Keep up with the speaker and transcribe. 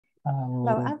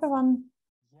Hello, everyone.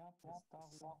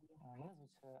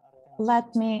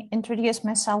 Let me introduce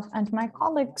myself and my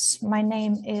colleagues. My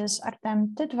name is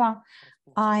Artem Tidva.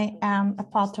 I am a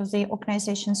part of the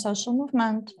organization Social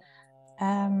Movement,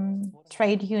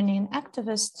 trade union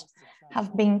activist,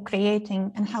 have been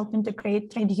creating and helping to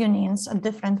create trade unions at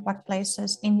different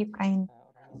workplaces in Ukraine,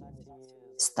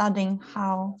 studying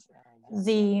how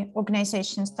the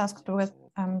organizations tasked with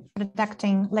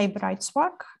protecting labor rights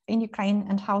work in Ukraine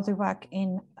and how they work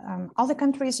in other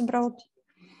countries abroad.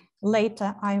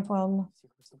 Later, I will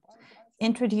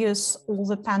introduce all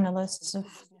the panelists of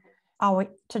our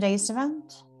today's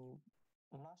event.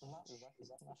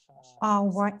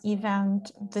 Our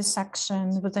event, the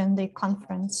section within the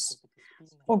conference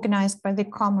organized by the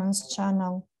Commons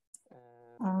Channel,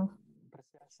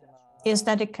 is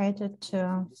dedicated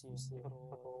to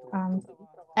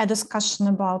a discussion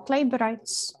about labor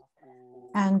rights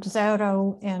and their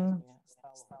role in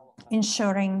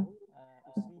ensuring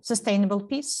sustainable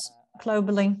peace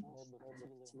globally.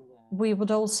 We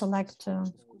would also like to,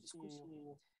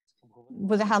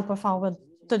 with the help of our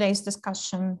today's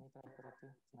discussion,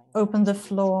 open the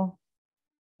floor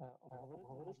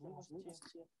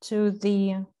to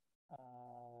the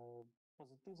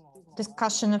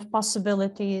discussion of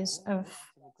possibilities of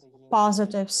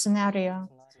positive scenario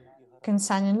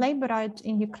concerning labor rights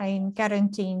in Ukraine,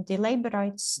 guaranteeing the labor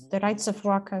rights, the rights of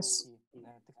workers.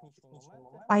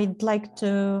 I'd like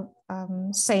to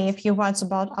say a few words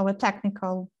about our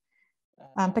technical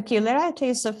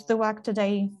peculiarities of the work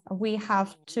today. We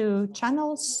have two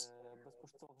channels.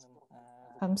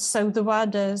 So the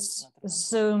word is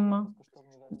Zoom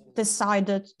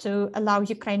decided to allow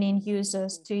Ukrainian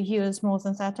users to use more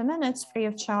than 30 minutes free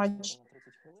of charge.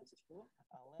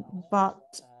 But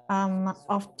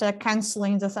after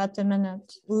canceling the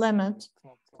 30-minute limit,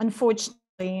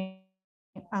 unfortunately,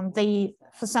 they,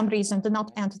 for some reason, did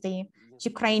not enter the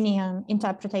Ukrainian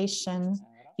interpretation,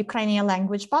 Ukrainian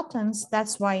language buttons.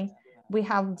 That's why we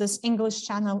have this English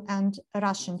channel and a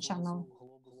Russian channel.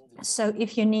 So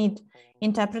if you need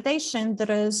interpretation,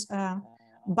 there is a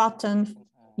button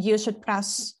you should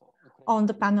press on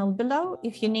the panel below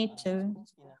if you need to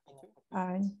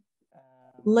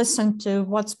listen to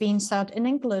what's being said in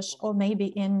English or maybe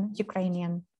in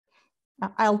Ukrainian.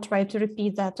 I'll try to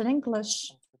repeat that in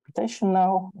English. Interpretation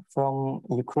now from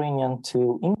Ukrainian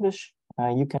to English.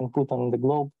 You can put on the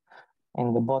globe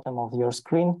in the bottom of your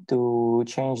screen to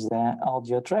change the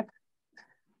audio track,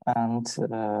 and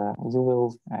you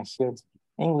will hear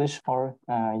English or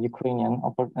Ukrainian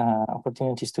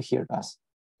opportunities to hear us.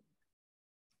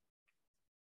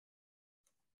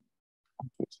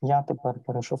 Я тепер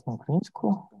перейшов на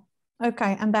українську.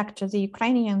 Okay, I'm back to the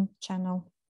Ukrainian channel.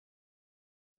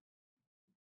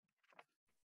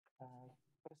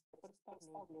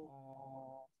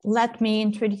 Let me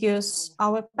introduce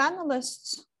our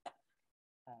panelists.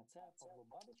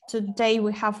 Today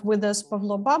we have with us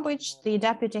Pavlo Babich, the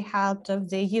deputy head of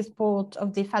the youth board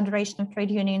of the Federation of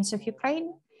Trade Unions of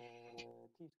Ukraine,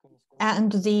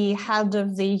 and the head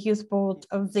of the youth board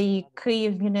of the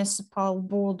Kyiv Municipal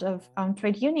Board of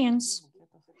Trade Unions.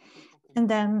 And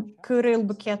then Kirill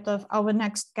Buketov, our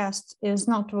next guest, is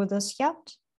not with us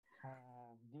yet.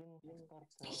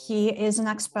 He is an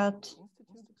expert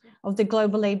of the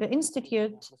Global Labour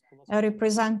Institute, a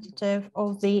representative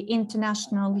of the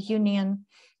International Union,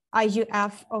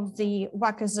 IUF, of the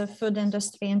workers of food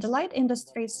industry and allied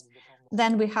industries.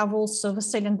 Then we have also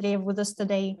Vasyl Andreyev with us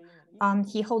today.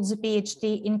 He holds a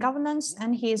PhD in governance,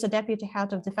 and he is a deputy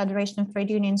head of the Federation of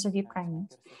Trade Unions of Ukraine.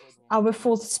 Our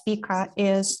fourth speaker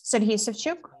is Serhiy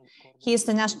Savchuk. He is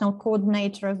the national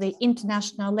coordinator of the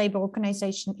International Labour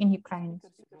Organization in Ukraine.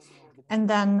 And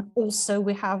then also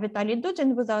we have Vitaly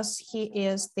Dudin with us. He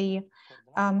is the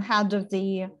head of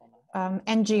the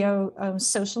NGO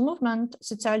Social Movement,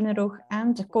 Соціальний рух,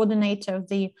 and coordinator of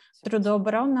the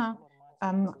Трудооборона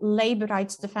Labor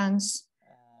Rights Defense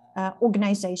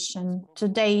organization.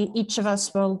 Today, each of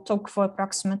us will talk for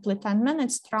approximately 10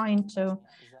 minutes, trying to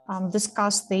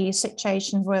discuss the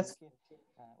situation with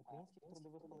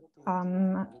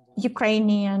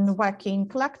Ukrainian working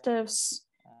collectives,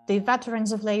 the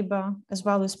veterans of labor, as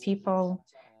well as people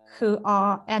who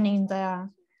are earning their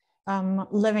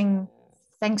living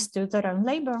thanks to their own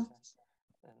labor,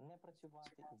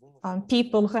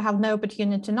 people who have no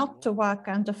opportunity not to work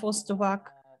and are forced to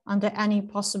work under any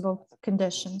possible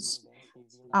conditions.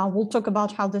 We'll talk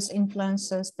about how this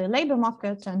influences the labor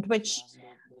market and which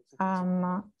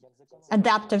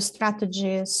adaptive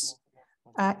strategies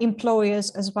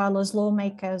employers as well as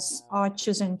lawmakers are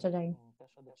choosing today.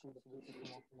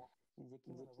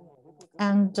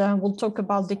 And we'll talk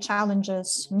about the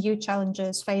challenges, new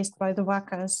challenges faced by the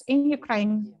workers in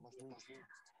Ukraine,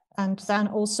 and then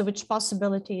also which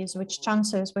possibilities, which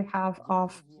chances we have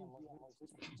of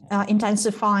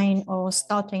intensifying or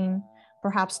starting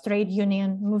perhaps trade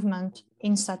union movement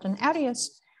in certain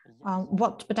areas,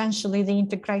 what potentially the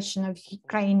integration of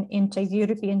Ukraine into the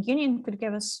European Union could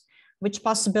give us, which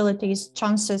possibilities,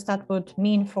 chances that would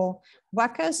mean for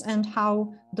workers, and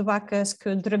how the workers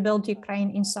could rebuild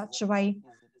Ukraine in such a way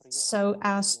so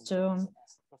as to,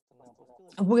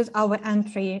 with our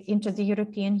entry into the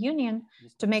European Union,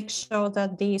 to make sure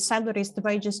that the salaries, the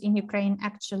wages in Ukraine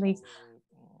actually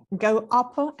go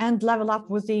up and level up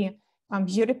with the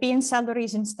European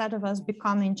salaries, instead of us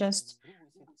becoming just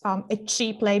a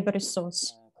cheap labor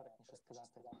resource.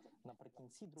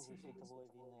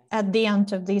 At the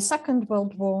end of the Second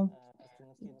World War,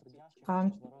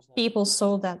 people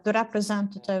saw that the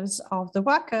representatives of the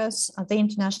workers at the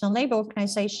International Labour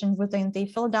Organization within the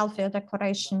Philadelphia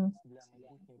Declaration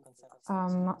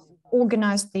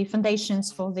organized the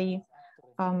foundations for the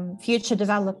future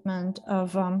development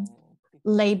of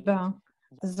labor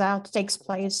that takes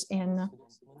place in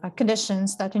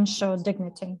conditions that ensure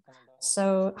dignity.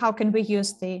 So how can we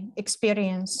use the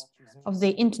experience of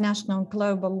the international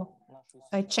global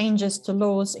changes to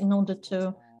laws in order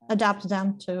to adapt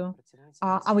them to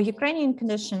our Ukrainian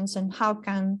conditions, and how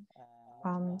can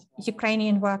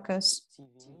Ukrainian workers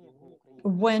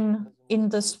win in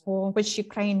this war, which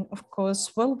Ukraine, of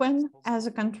course, will win as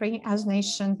a country, as a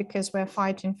nation, because we're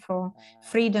fighting for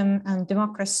freedom and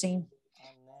democracy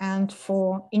and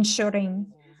for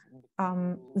ensuring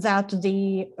that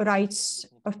the rights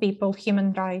of people,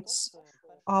 human rights,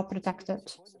 are protected.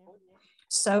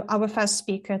 So our first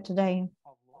speaker today,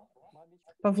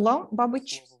 Pavlo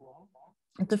Babich.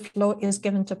 The floor is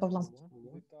given to Pavlo.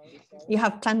 You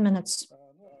have 10 minutes.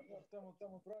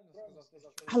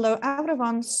 Hello,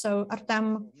 everyone. So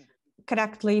Artem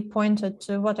correctly pointed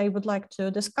to what I would like to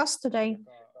discuss today.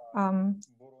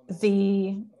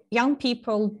 The young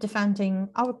people defending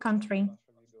our country.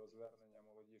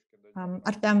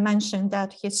 Artem mentioned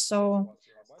that he saw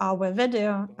our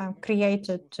video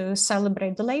created to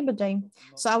celebrate the Labor Day.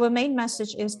 So our main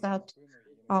message is that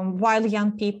while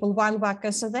young people, while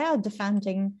workers are there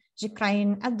defending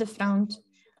Ukraine at the front,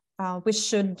 we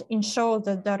should ensure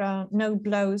that there are no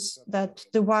blows that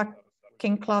the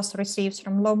working class receives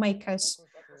from lawmakers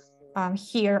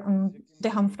here on the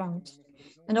home front.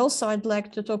 And also I'd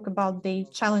like to talk about the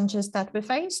challenges that we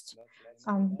faced.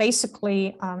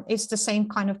 Basically, it's the same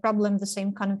kind of problem, the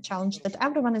same kind of challenge that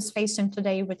everyone is facing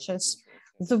today, which is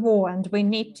the war, and we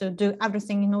need to do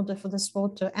everything in order for this war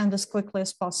to end as quickly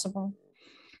as possible.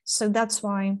 So that's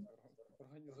why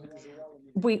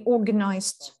we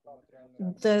organized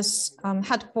this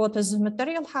headquarters of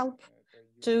material help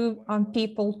to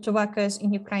people, to workers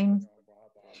in Ukraine.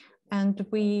 And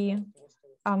we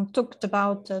talked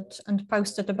about it and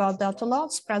posted about that a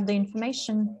lot, spread the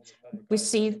information. We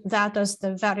see that as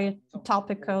the very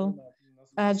topical,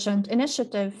 urgent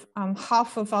initiative.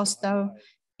 Half of us, though,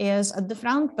 is at the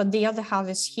front, but the other half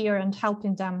is here and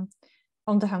helping them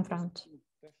on the home front.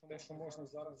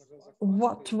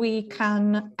 What we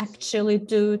can actually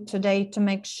do today to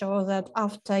make sure that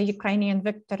after Ukrainian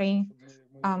victory,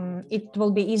 it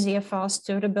will be easier for us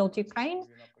to rebuild Ukraine.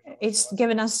 It's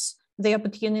given us the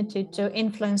opportunity to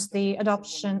influence the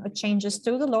adoption of changes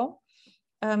to the law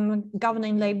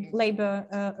governing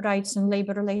labor rights and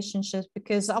labor relationships,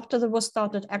 because after the war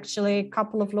started, actually a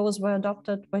couple of laws were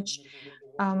adopted which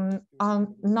are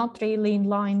not really in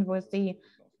line with the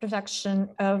protection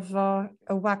of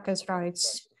workers'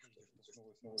 rights.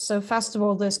 So first of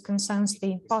all, this concerns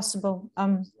the possible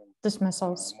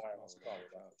dismissals.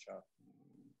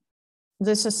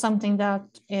 This is something that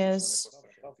is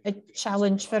a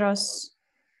challenge for us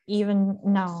even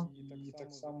now.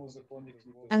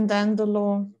 And then the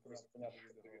law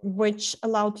which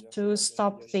allowed to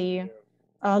stop the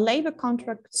labor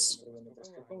contracts.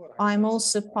 I'm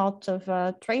also part of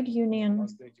a trade union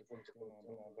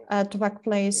at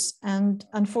workplace, and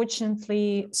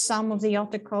unfortunately some of the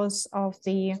articles of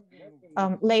the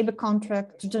labor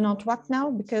contract do not work now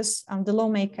because the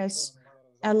lawmakers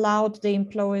allowed the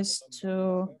employers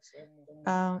to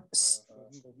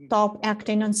stop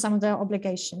acting on some of their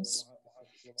obligations.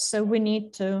 So we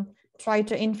need to try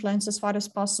to influence as far as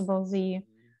possible the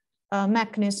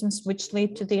mechanisms which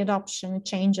lead to the adoption of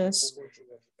changes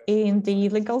in the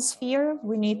legal sphere.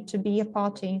 We need to be a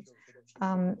party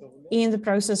in the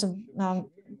process of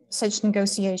such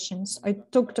negotiations. I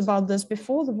talked about this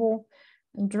before the war,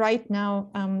 and right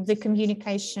now the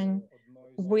communication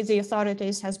with the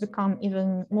authorities has become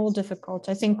even more difficult.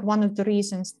 I think one of the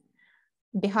reasons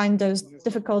behind those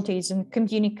difficulties in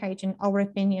communicating our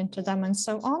opinion to them and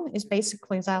so on is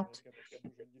basically that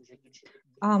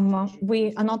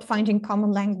we are not finding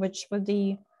common language with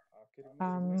the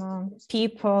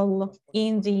people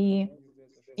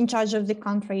in charge of the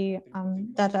country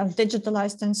that are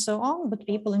digitalized and so on, but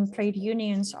people in trade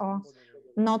unions are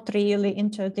not really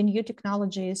into the new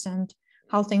technologies and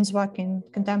how things work in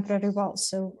contemporary world.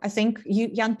 So I think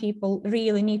young people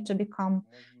really need to become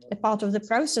a part of the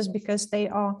process because they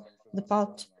are the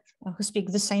part who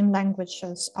speak the same language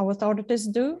as our authorities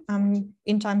do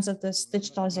in terms of this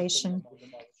digitalization.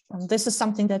 This is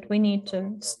something that we need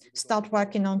to start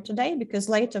working on today because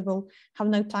later we'll have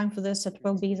no time for this. It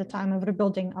will be the time of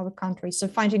rebuilding our country. So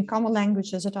finding common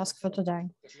language is a task for today.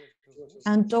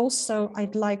 And also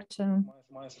I'd like to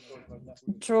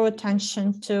draw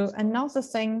attention to another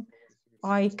thing.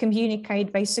 I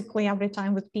communicate basically every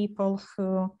time with people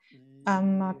who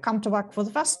come to work for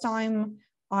the first time.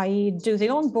 I do the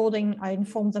onboarding, I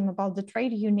inform them about the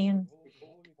trade union,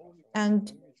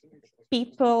 and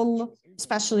people,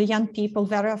 especially young people,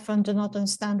 very often do not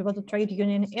understand what a trade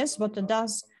union is, what it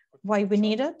does, why we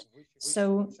need it.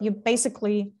 So you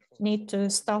basically need to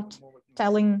start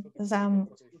telling them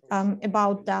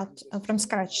about that from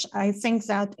scratch. I think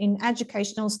that in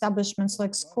educational establishments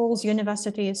like schools,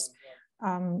 universities,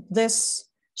 this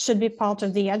should be part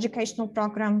of the educational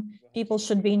program. People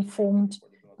should be informed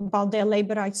about their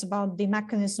labor rights, about the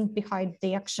mechanism behind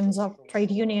the actions of trade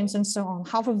unions and so on.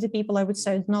 Half of the people, I would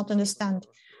say, do not understand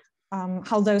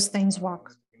how those things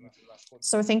work.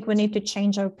 So I think we need to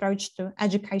change our approach to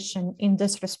education in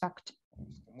this respect.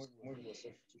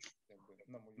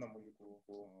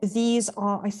 These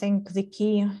are, I think, the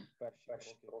key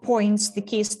points, the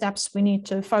key steps we need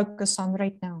to focus on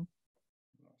right now.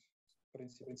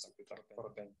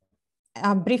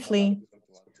 Briefly,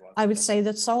 I will say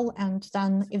that's all, and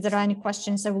then if there are any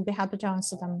questions, I will be happy to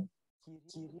answer them.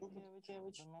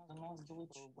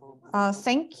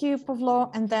 Thank you, Pavlo.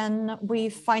 And then we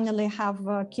finally have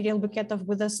Kirill Buketov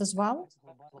with us as well.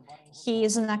 He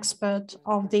is an expert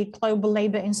of the Global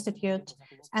Labor Institute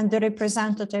and the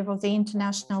representative of the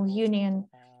International Union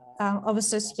of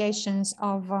Associations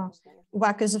of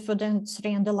Workers of Food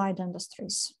Industry and Allied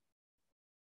Industries.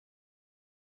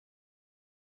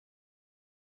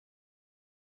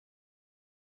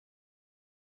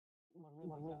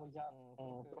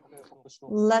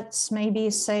 Let's maybe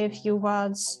say a few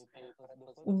words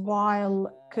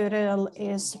while Kirill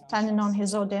is turning on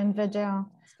his audio and video.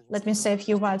 Let me say a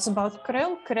few words about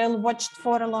Kirill. Kirill watched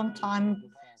for a long time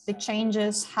the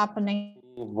changes happening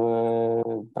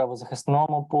в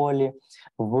правозахисному полі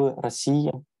в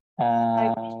Росії.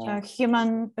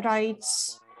 Human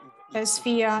rights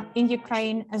sphere in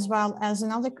Ukraine as well as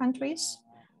in other countries.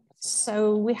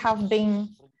 So we have been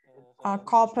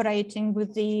cooperating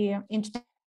with the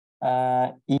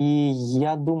І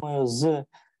я думаю, з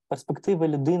перспективи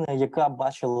людини, яка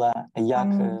бачила, як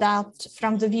that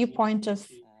from the viewpoint of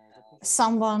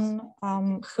someone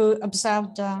who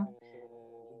observed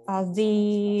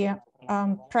the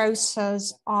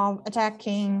process of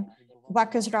attacking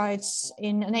workers' rights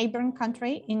in a neighboring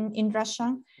country, in Russia,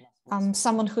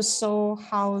 someone who saw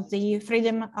how the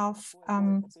freedom of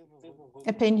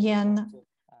opinion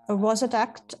was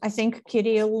attacked. I think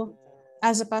Kirill,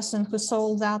 as a person who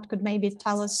saw that, could maybe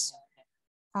tell us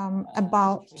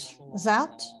about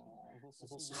that.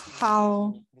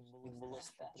 How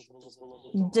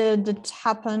did it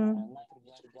happen?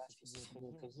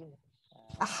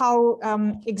 How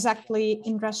exactly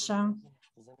in Russia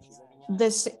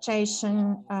this situation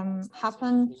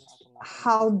happened?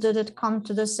 How did it come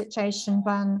to this situation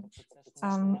when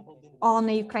on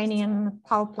a Ukrainian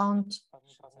power plant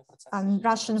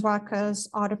Russian workers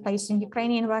are replacing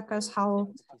Ukrainian workers? How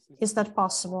is that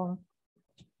possible?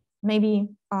 Maybe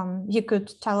you could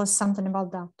tell us something about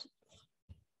that.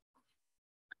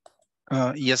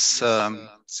 Yes,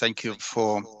 thank you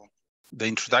for the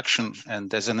introduction.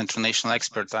 And as an international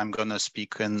expert, I'm going to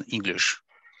speak in English,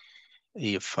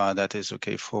 if that is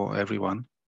okay for everyone.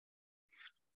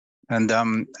 And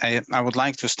I would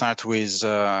like to start with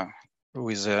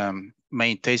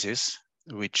main thesis,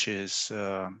 which is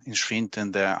enshrined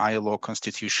in the ILO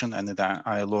Constitution and the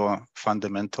ILO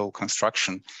Fundamental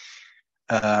Construction,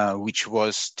 which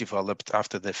was developed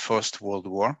after the First World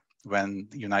War, when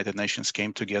the United Nations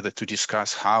came together to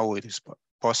discuss how it is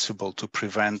possible to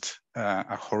prevent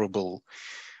a horrible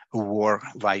war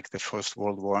like the First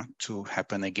World War to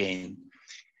happen again.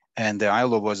 And the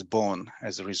ILO was born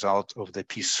as a result of the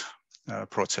peace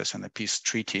process and the peace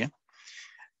treaty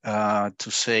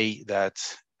to say that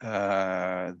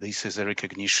this is a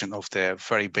recognition of the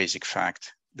very basic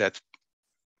fact that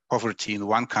poverty in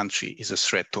one country is a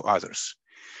threat to others,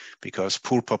 because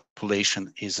poor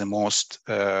population is the most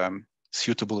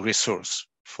suitable resource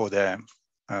for the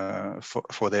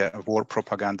war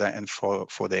propaganda and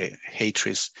for the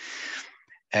hatreds,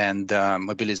 and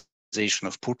mobilization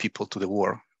of poor people to the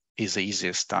war is the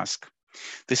easiest task.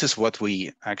 This is what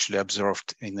we actually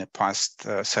observed in the past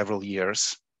several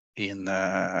years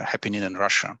happening in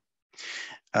Russia.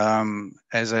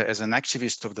 As an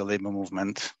activist of the labor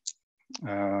movement,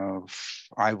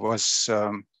 I was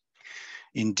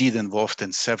indeed involved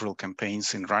in several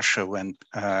campaigns in Russia when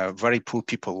very poor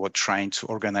people were trying to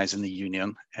organize in the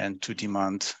union and to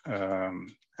demand a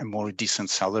more decent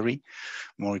salary,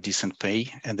 more decent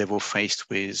pay, and they were faced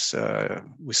with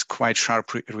quite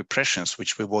sharp repressions,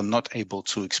 which we were not able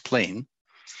to explain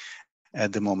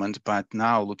at the moment. But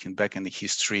now, looking back in the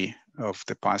history of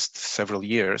the past several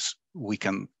years, we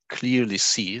can clearly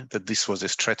see that this was a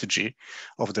strategy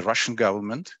of the Russian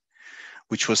government,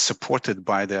 which was supported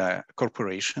by the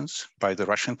corporations, by the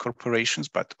Russian corporations,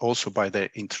 but also by the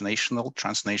international,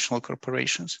 transnational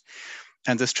corporations.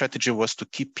 And the strategy was to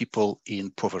keep people in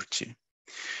poverty.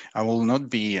 I will not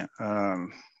be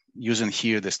using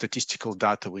here the statistical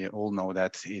data. We all know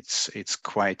that it's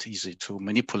quite easy to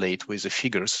manipulate with the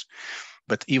figures,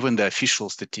 but even the official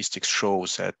statistics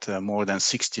shows that more than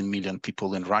 16 million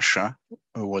people in Russia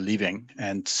were living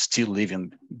and still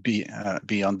living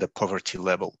beyond the poverty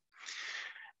level,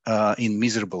 in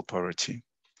miserable poverty.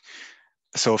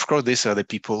 So of course, these are the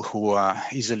people who are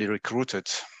easily recruited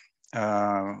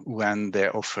when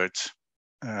they're offered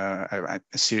a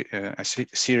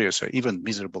serious or even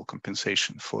miserable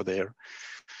compensation for their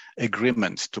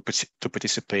agreement to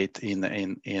participate in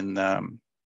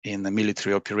the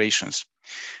military operations.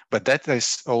 But that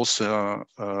is also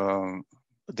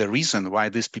the reason why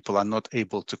these people are not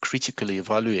able to critically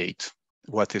evaluate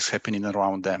what is happening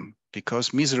around them,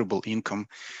 because miserable income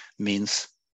means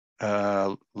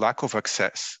lack of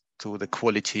access to the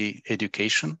quality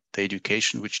education, the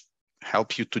education which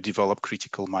help you to develop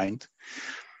critical mind.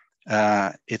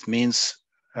 It means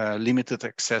limited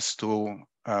access to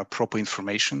proper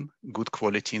information, good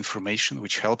quality information,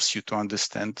 which helps you to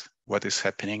understand what is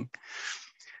happening.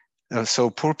 So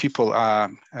poor people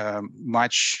are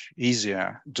much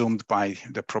easier doomed by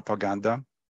the propaganda.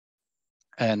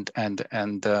 And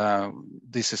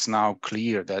this is now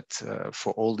clear that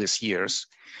for all these years,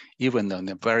 even in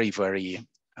the very, very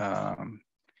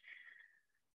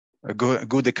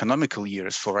good economical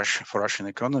years for Russian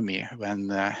economy, when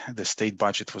the state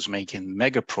budget was making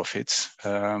mega profits,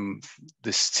 the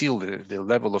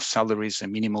level of salaries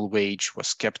and minimal wage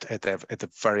was kept at a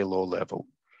very low level.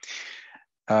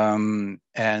 And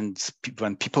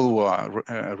when people were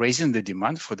raising the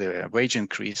demand for the wage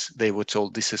increase, they were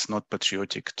told this is not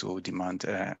patriotic to demand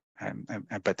a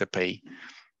better pay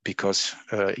because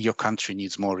your country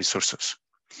needs more resources.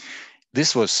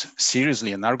 This was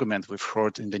seriously an argument we've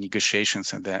heard in the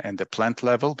negotiations and the plant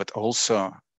level, but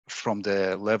also from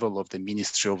the level of the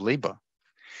Ministry of Labor,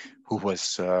 who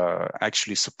was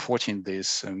actually supporting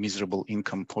this miserable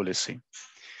income policy.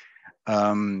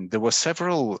 There were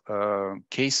several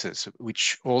cases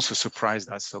which also surprised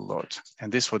us a lot.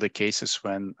 And these were the cases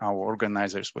when our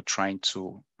organizers were trying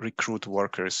to recruit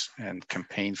workers and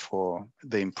campaign for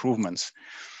the improvements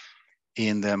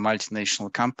in the multinational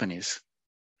companies.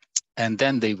 And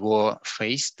then they were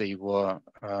faced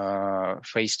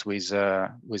with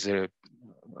an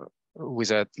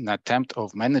attempt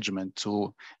of management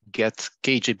to get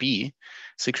KGB,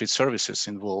 secret services,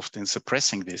 involved in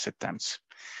suppressing these attempts.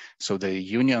 So the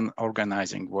union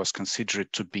organizing was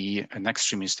considered to be an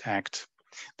extremist act.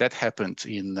 That happened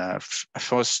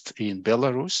first in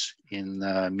Belarus, in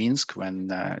Minsk, when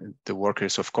the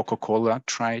workers of Coca-Cola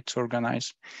tried to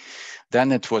organize.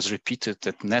 Then it was repeated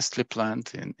at Nestle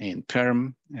plant in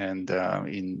Perm, and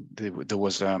there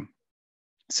were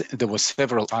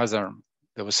several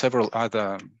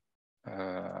other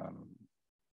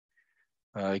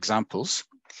examples.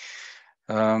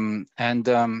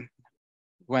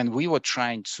 When we were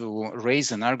trying to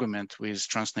raise an argument with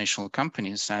transnational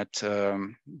companies that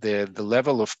the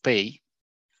level of pay,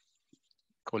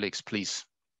 colleagues, please.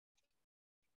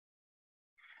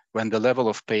 When the level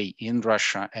of pay in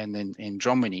Russia and in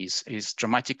Germany is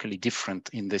dramatically different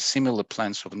in the similar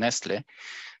plants of Nestle,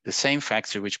 the same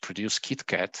factory which produced Kit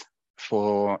Kat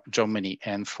for Germany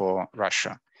and for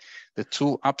Russia. The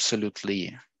two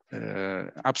absolutely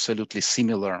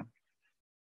similar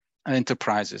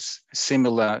enterprises,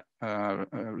 similar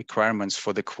requirements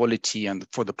for the quality and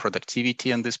for the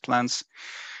productivity in these plants,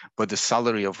 but the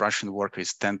salary of Russian workers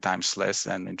is 10 times less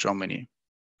than in Germany.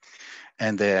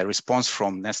 And the response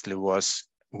from Nestle was,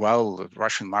 well, the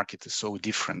Russian market is so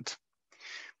different.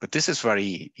 But this is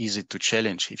very easy to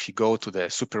challenge. If you go to the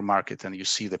supermarket and you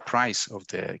see the price of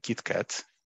the Kit Kat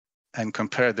and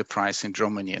compare the price in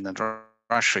Germany and in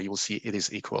Russia, you will see it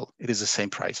is equal. It is the same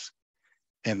price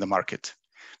in the market.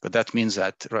 But that means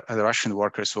that the Russian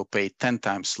workers will pay 10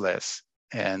 times less,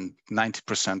 and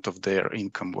 90% of their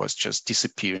income was just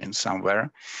disappearing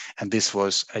somewhere. And this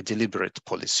was a deliberate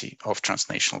policy of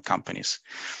transnational companies.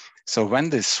 So when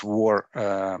this war,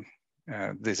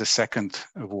 there's a second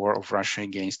war of Russia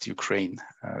against Ukraine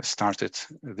started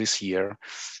this year,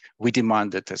 we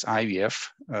demanded as IVF,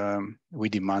 we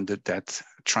demanded that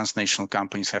transnational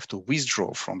companies have to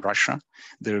withdraw from Russia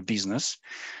their business,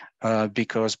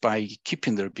 because by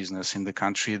keeping their business in the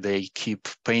country, they keep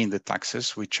paying the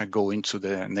taxes, which are going to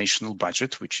the national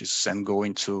budget, which is then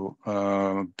going to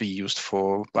be used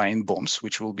for buying bombs,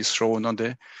 which will be thrown on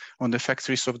the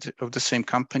factories of the same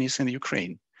companies in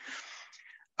Ukraine.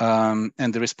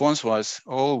 And the response was,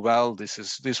 oh, well,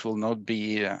 this will not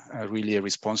be really a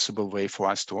responsible way for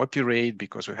us to operate,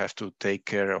 because we have to take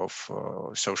care of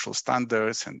social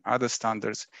standards and other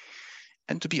standards.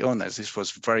 And to be honest, this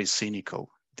was very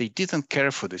cynical. They didn't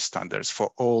care for these standards for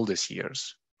all these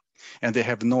years, and they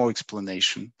have no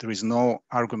explanation. There is no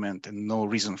argument and no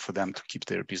reason for them to keep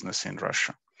their business in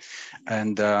Russia.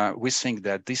 And we think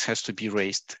that this has to be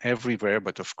raised everywhere,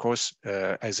 but of course,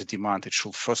 as a demand, it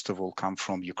should first of all come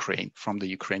from Ukraine, from the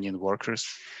Ukrainian workers,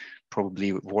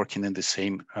 probably working in the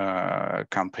same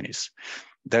companies.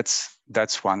 That's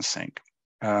one thing.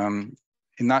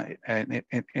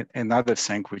 Another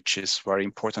thing which is very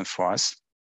important for us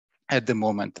at the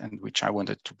moment, and which I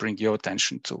wanted to bring your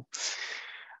attention to,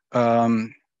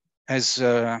 as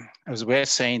we're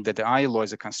saying that the ILO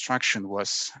as a construction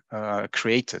was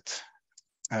created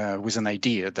with an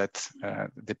idea that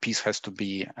the peace has to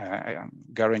be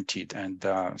guaranteed and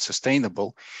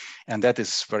sustainable, and that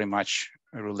is very much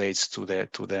relates to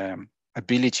the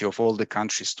ability of all the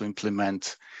countries to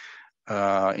implement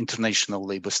international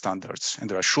labor standards, and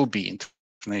there should be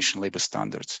international labor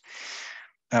standards.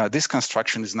 This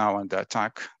construction is now under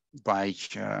attack by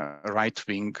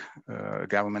right-wing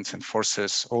governments and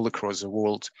forces all across the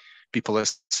world. People are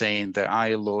saying the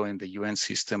ILO and the UN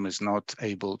system is not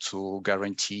able to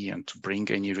guarantee and to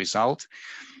bring any result.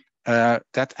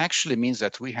 That actually means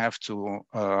that we have to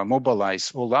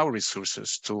mobilize all our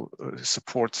resources to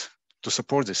support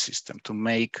the system, to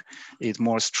make it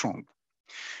more strong.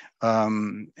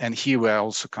 And here we're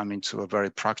also coming to a very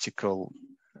practical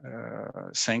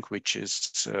thing, which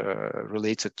is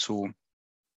related to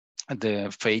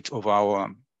the fate of our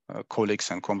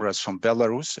colleagues and comrades from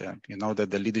Belarus. You know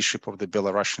that the leadership of the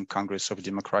Belarusian Congress of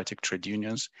Democratic Trade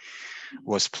Unions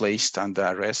was placed under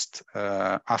arrest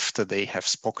after they have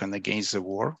spoken against the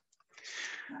war.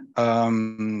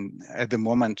 At the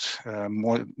moment,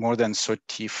 more than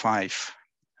 35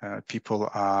 people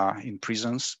are in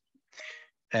prisons,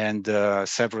 and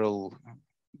several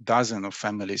dozen of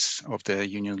families of the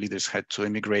union leaders had to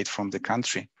immigrate from the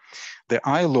country. The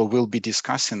ILO will be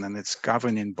discussing in its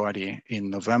governing body in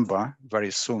November,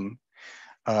 very soon,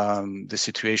 the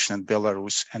situation in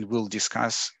Belarus, and will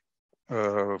discuss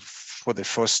for the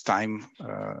first time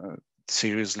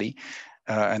seriously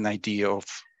an idea of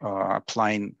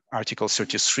applying Article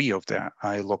 33 of the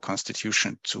ILO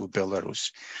Constitution to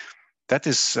Belarus. That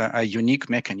is a unique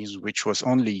mechanism which was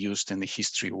only used in the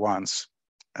history once.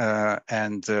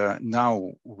 And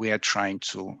now we are trying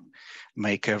to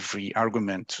make every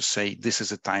argument to say this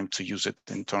is a time to use it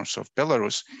in terms of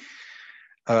Belarus,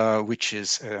 which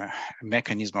is a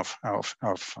mechanism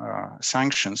of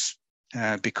sanctions,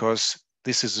 because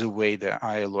this is the way the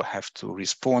ILO have to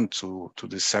respond to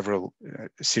the several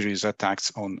serious attacks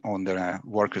on the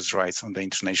workers' rights, on the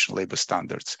international labor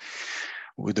standards.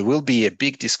 There will be a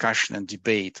big discussion and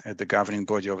debate at the governing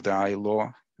body of the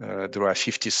ILO. There are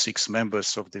 56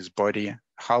 members of this body.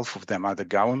 Half of them are the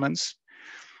governments,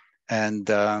 and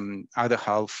other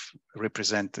half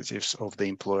representatives of the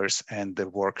employers and the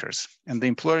workers. And the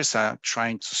employers are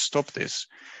trying to stop this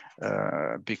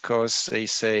because they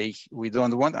say we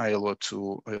don't want ILO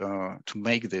to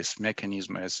make this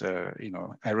mechanism as a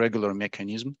regular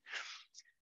mechanism.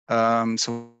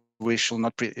 So we shall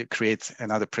not create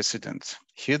another precedent.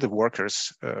 Here the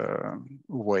workers'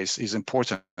 voice is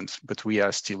important, but we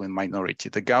are still in minority.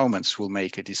 The governments will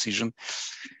make a decision.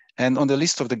 And on the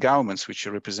list of the governments which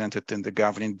are represented in the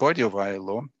governing body of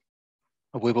ILO,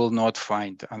 we will not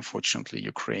find, unfortunately,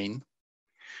 Ukraine.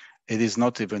 It is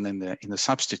not even in the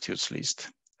substitutes list.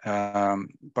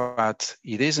 But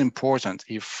it is important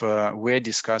if we're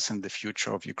discussing the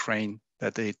future of Ukraine,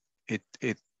 that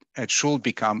should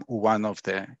become one of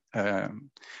the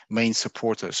main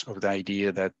supporters of the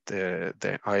idea that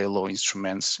the ILO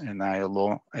instruments and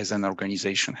ILO as an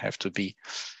organization have to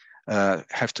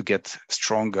get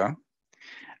stronger.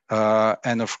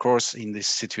 And of course, in this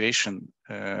situation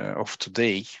of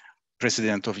today,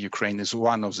 President of Ukraine is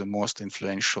one of the most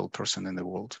influential person in the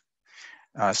world.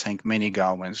 I think many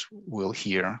governments will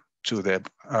hear to the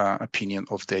opinion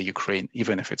of the Ukraine,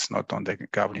 even if it's not on the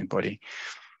governing body.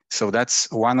 So that's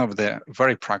one of the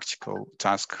very practical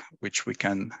tasks which we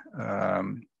can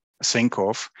think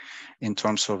of in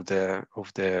terms of the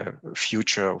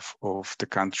future of the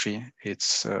country,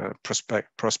 its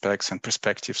prospects and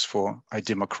perspectives for a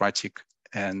democratic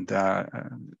and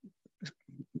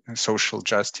social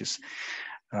justice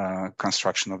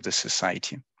construction of the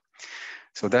society.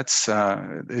 So that's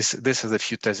this is a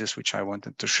few theses which I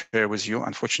wanted to share with you.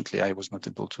 Unfortunately, I was not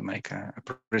able to make a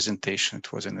presentation.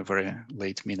 It was in a very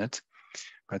late minute,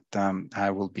 but I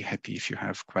will be happy if you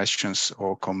have questions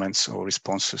or comments or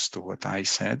responses to what I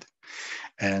said.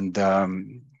 And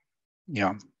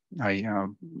yeah, I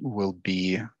will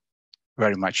be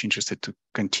very much interested to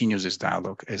continue this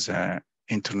dialogue as an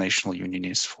international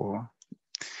unionist for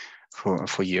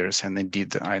years. And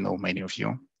indeed, I know many of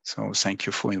you. So thank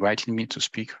you for inviting me to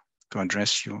speak, to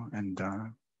address you, and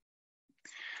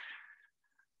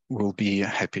we'll be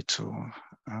happy to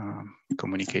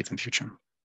communicate in future.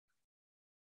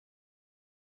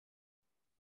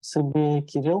 Собі,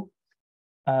 Кirill.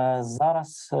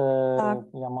 Зараз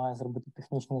я маю зробити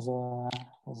технічне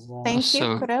Thank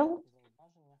you, Kirill.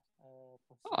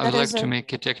 I would like to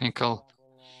make a technical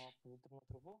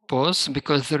pause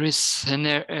because there is an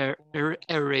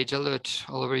air raid alert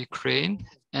all over Ukraine,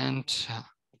 and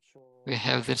we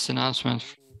have this announcement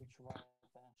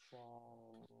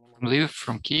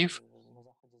from Kyiv.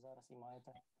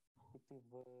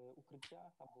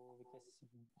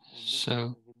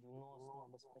 So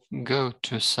go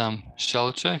to some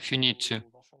shelter if you need to.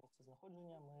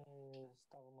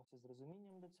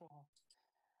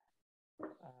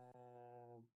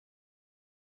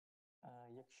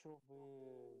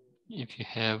 If you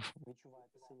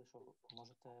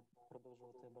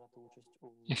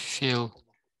feel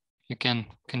you can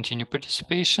continue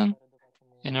participation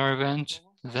in our event,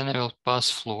 then I will pass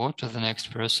floor to the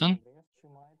next person.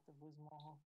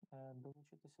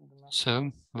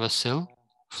 So, Vasyl,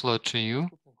 floor to you.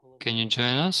 Can you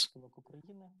join us?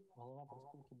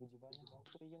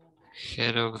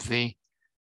 Head of the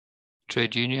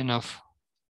Trade Union of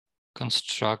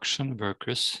Construction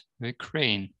Workers of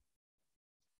Ukraine.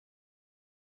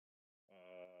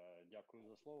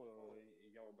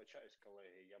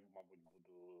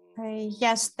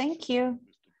 Yes, thank you.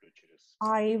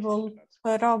 I will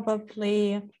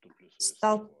probably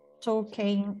start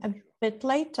talking a bit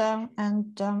later,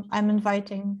 and I'm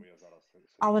inviting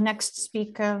our next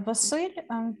speaker, Vasyl,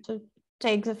 to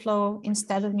take the floor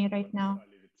instead of me right now.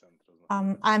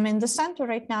 I'm in the center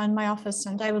right now in my office,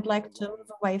 and I would like to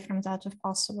move away from that if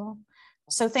possible.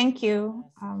 So thank you.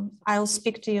 I'll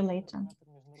speak to you later.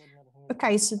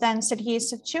 Okay, so then Serhiy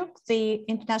Savchuk, the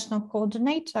international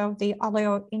coordinator of the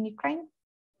ILO in Ukraine.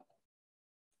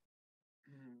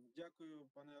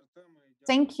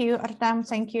 Thank you, Artem.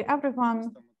 Thank you,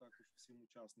 everyone,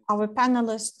 our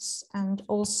panelists, and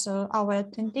also our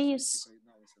attendees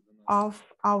of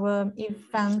our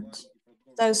event,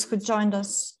 those who joined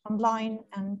us online.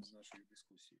 And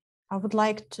I would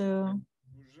like to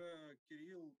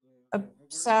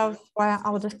observe where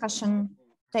our discussion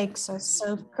takes us.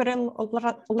 So Kirill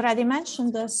already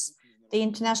mentioned this. The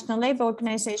International Labour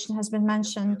Organization has been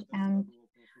mentioned, and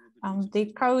the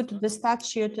code, the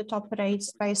statute it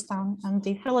operates based on, and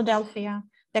the Philadelphia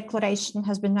Declaration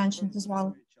has been mentioned as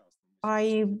well.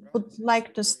 I would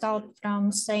like to start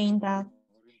from saying that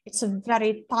it's a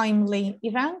very timely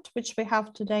event which we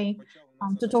have today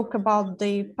to talk about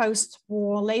the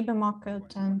post-war labor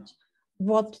market and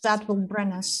what that will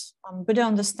bring us. We do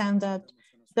understand that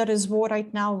there is war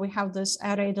right now. We have this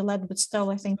air raid alert, but still,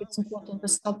 I think it's important to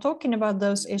start talking about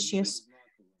those issues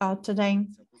today.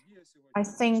 I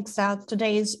think that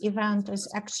today's event is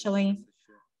actually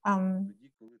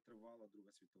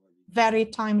very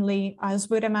timely, as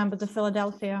we remember the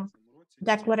Philadelphia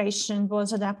Declaration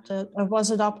was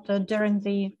adopted during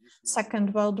the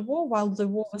Second World War, while the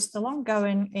war was still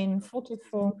ongoing in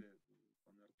 1944.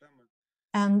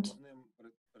 And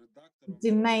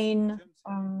the main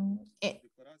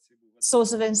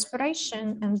source of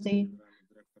inspiration and the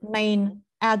main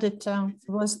editor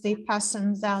was the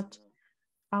person that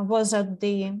was at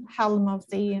the helm of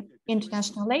the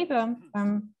International Labour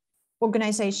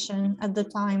Organization at the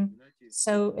time.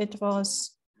 So it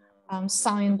was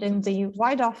signed in the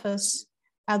White Office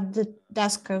at the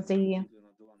desk of the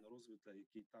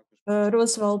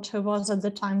Roosevelt, who was at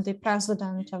the time the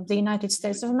president of the United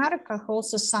States of America, who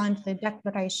also signed the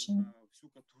declaration.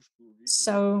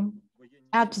 So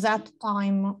at that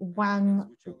time,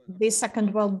 when the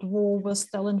Second World War was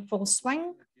still in full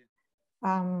swing,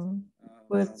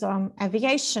 with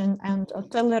aviation and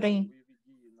artillery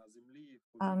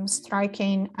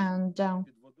striking and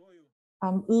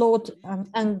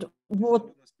and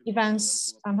war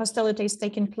events, hostilities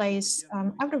taking place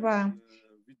everywhere.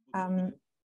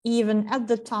 Even at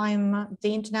the time,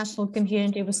 the international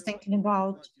community was thinking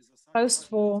about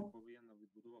post-war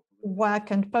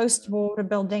work and post-war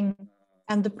rebuilding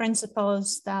and the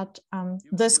principles that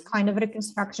this kind of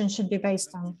reconstruction should be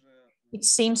based on. It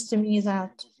seems to me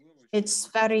that it's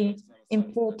very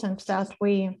important that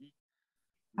we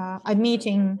are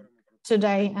meeting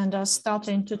today and are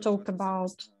starting to talk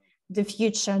about the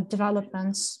future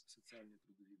developments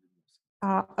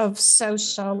of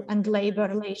social and labor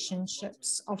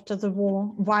relationships after the war,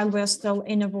 while we're still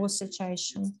in a war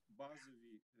situation.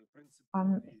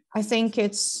 I think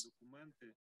it's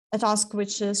a task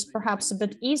which is perhaps a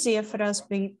bit easier for us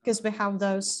because we have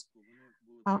those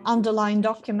underlying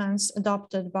documents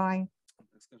adopted by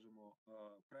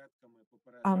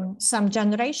some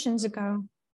generations ago.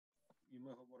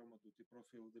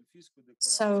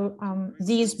 So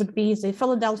these would be the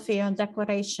Philadelphia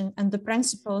Declaration and the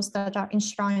principles that are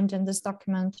enshrined in this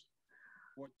document,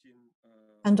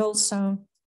 and also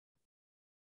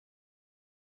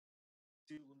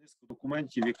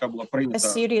a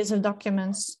series of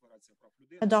documents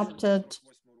adopted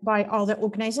by other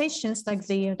organizations like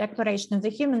the Declaration of the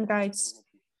Human Rights,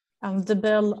 the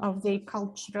Bill of the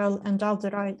Cultural and Other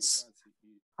Rights,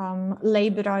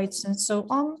 labor rights, and so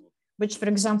on, which, for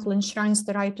example, enshrines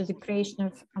the right to the creation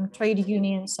of trade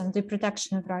unions and the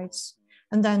protection of rights.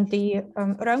 And then the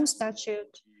Rome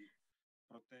Statute.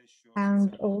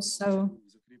 And also,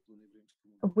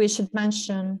 we should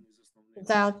mention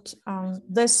that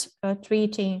this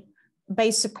treaty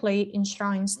basically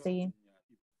enshrines the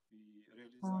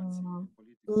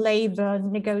labor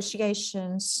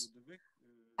negotiations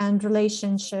and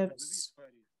relationships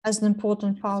as an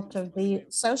important part of the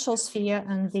social sphere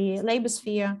and the labor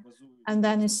sphere, and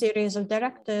then a series of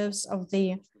directives of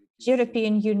the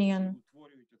European Union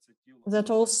that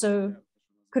also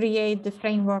create the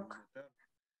framework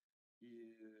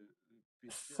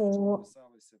for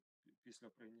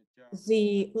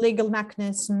the legal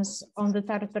mechanisms on the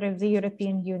territory of the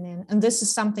European Union. And this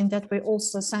is something that we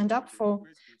also signed up for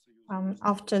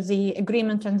after the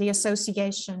agreement and the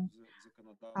association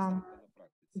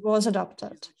was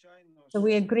adopted. So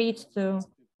we agreed to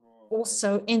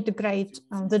also integrate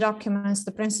the documents,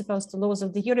 the principles, the laws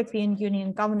of the European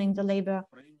Union governing the labor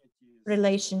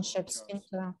relationships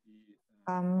into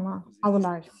our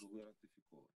life.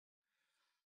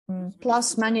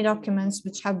 Plus many documents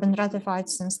which have been ratified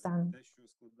since then.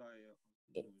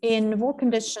 In war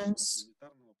conditions,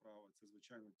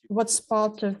 what's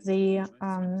part of the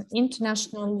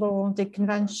international law, the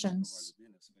conventions,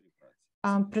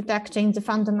 protecting the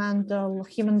fundamental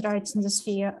human rights in the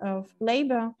sphere of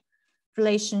labor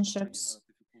relationships.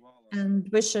 And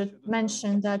we should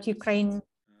mention that Ukraine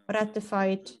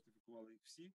ratified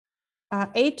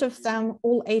 8 of them,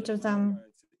 all 8 of them.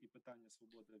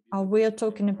 We are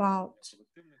talking about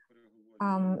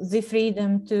the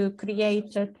freedom to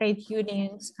create trade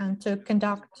unions and to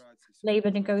conduct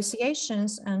labor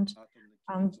negotiations, and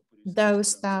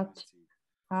those that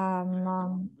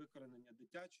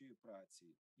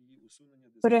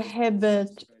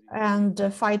prohibit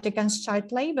and fight against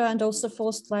child labor and also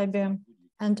forced labor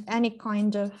and any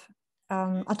kind of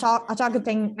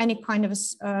targeting any kind of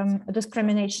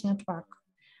discrimination at work.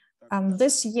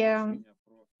 This year,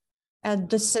 a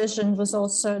decision was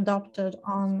also adopted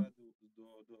on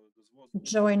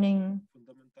joining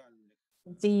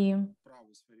the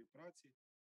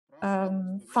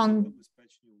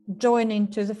joining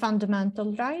to the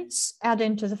fundamental rights,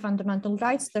 adding to the fundamental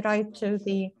rights the right to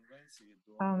the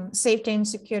safety and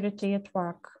security at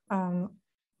work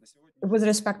with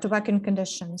respect to working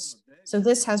conditions. So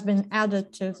this has been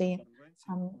added to the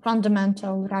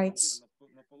fundamental rights.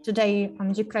 Today,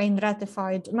 Ukraine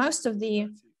ratified most of the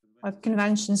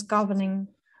conventions governing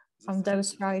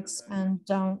those rights, and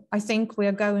I think we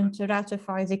are going to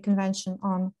ratify the Convention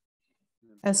on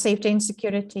Safety and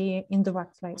Security in the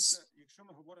Workplace.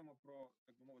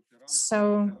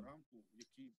 So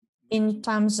in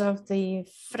terms of the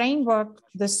framework,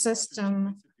 the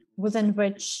system within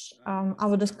which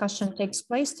our discussion takes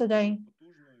place today,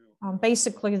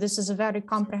 basically this is a very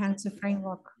comprehensive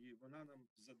framework.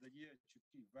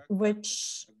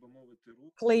 which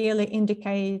clearly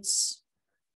indicates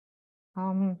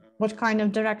what kind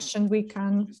of direction we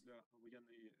can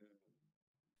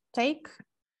take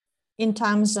in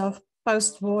terms of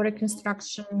post-war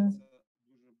reconstruction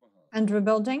and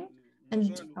rebuilding.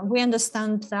 And we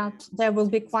understand that there will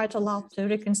be quite a lot to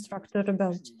reconstruct or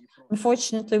rebuild.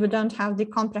 Unfortunately, we don't have the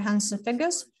comprehensive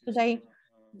figures today,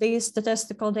 the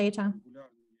statistical data.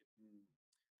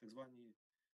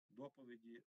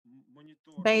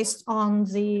 Based on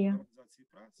the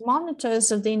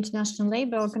monitors of the International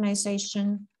Labour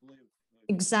Organization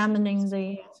examining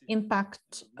the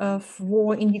impact of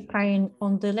war in Ukraine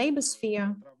on the labor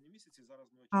sphere,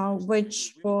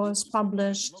 which was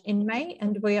published in May,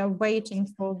 and we are waiting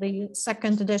for the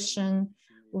second edition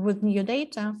with new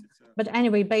data. But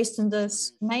anyway, based on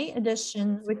this May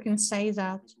edition, we can say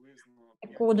that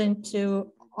according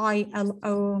to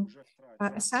ILO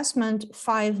assessment,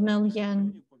 5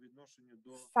 million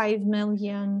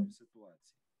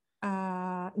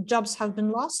jobs have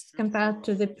been lost compared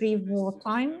to the pre-war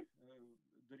time,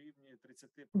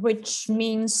 which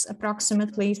means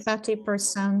approximately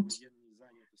 30%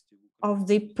 of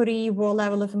the pre-war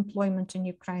level of employment in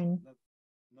Ukraine.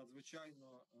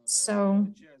 So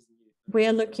we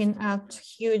are looking at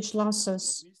huge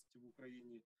losses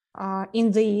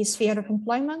in the sphere of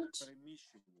employment.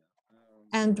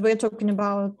 And we're talking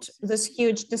about this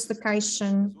huge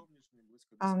dislocation.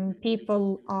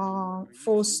 People are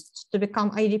forced to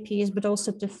become IDPs, but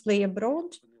also to flee abroad.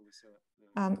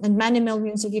 And many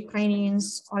millions of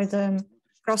Ukrainians either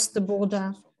crossed the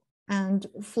border and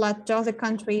fled to other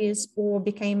countries or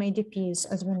became IDPs,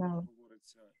 as we know.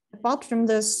 Apart from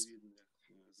this,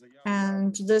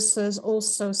 and this is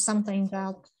also something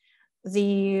that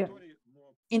the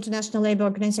International Labour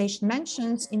Organization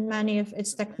mentions in many of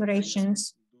its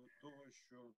declarations,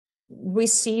 we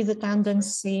see the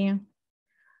tendency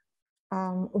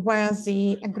where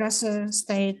the aggressor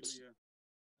state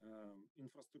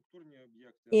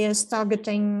is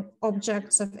targeting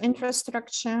objects of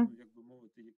infrastructure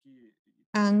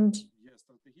and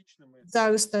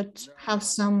those that have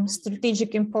some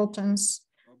strategic importance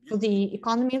for the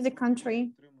economy of the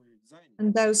country,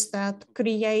 and those that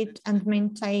create and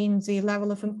maintain the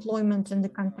level of employment in the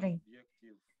country.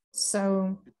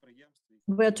 So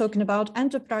we're talking about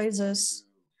enterprises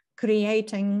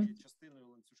creating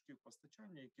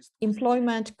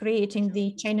employment, creating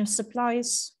the chain of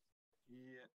supplies.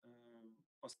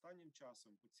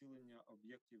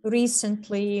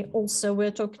 Recently, also, we're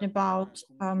talking about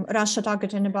Russia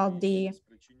targeting about the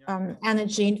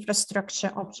energy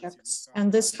infrastructure objects.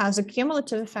 And this has a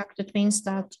cumulative effect. It means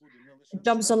that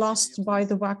jobs are lost by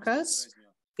the workers.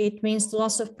 It means the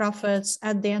loss of profits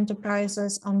at the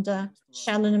enterprises under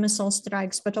shell and missile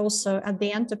strikes, but also at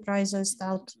the enterprises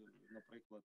that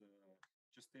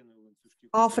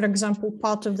are, for example,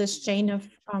 part of this chain of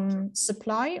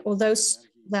supply, or those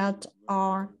that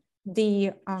are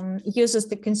the users,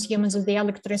 the consumers of the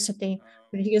electricity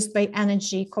produced by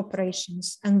energy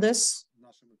corporations. And this,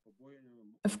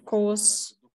 of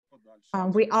course,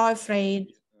 we are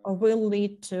afraid will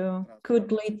lead to,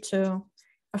 could lead to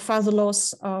a further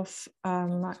loss of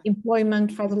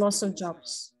employment, further loss of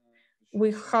jobs. We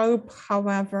hope,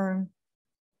 however,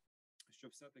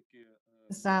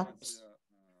 that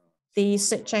the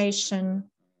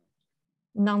situation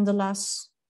nonetheless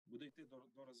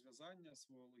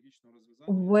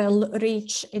will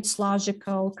reach its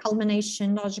logical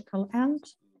culmination, logical end.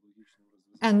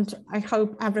 And I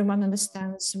hope everyone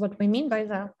understands what we mean by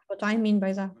that, what I mean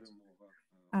by that.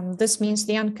 This means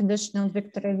the unconditional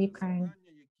victory of Ukraine.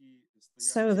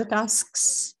 So the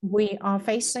tasks we are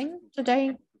facing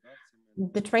today,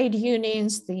 the trade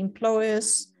unions, the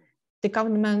employers, the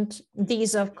government,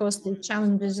 these are, of course, the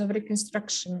challenges of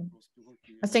reconstruction.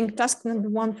 I think task number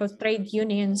one for trade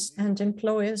unions and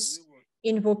employers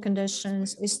in war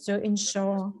conditions is to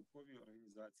ensure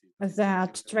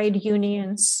that trade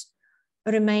unions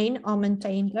remain or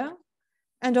maintain there,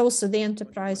 and also the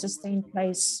enterprises stay in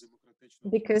place,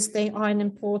 because they are an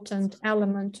important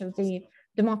element of the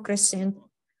democracy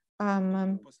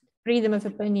and freedom of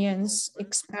opinions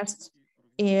expressed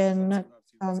in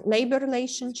labor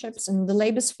relationships in the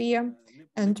labor sphere,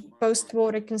 and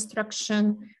post-war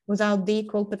reconstruction without the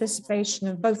equal participation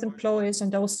of both employers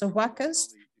and also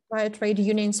workers via trade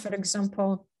unions, for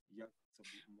example.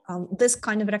 This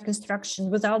kind of reconstruction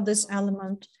without this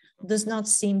element does not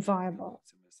seem viable.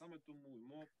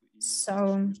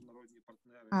 So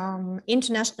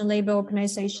International Labour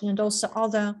Organization and also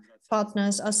other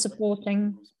partners are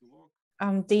supporting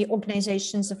the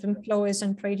organizations of employers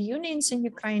and trade unions in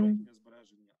Ukraine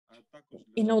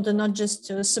in order not just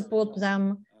to support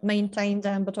them maintain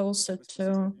them, but also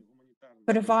to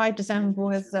provide them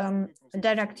with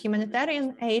direct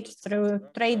humanitarian aid through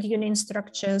trade union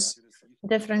structures,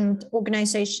 different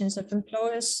organizations of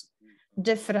employers,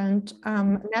 different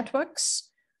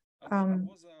networks,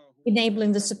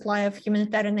 enabling the supply of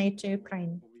humanitarian aid to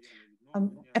Ukraine.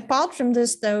 Apart from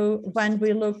this, though, when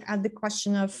we look at the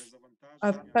question of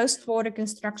post-war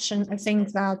reconstruction, I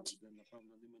think that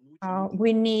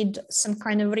we need some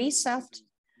kind of reset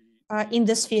in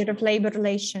the sphere of labor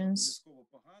relations.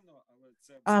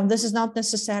 This is not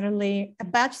necessarily a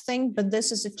bad thing, but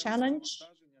this is a challenge.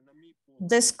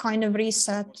 This kind of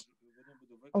reset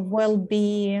will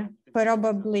be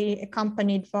probably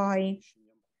accompanied by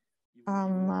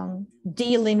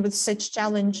dealing with such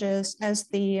challenges as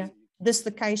the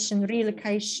dislocation,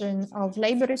 relocation of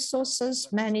labor resources.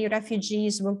 Many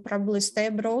refugees will probably stay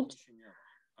abroad.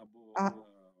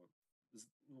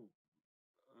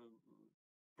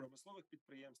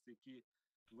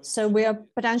 So we are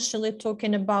potentially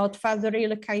talking about further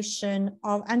relocation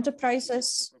of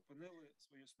enterprises,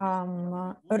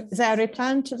 their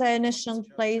return to their initial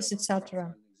place,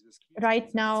 etc.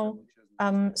 Right now,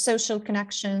 social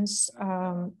connections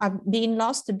are being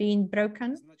lost, being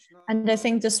broken, and I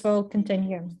think this will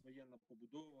continue.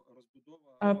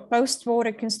 Post-war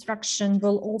reconstruction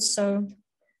will also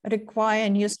require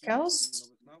new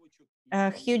skills, a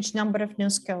huge number of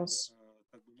new skills.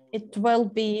 It will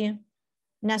be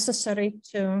necessary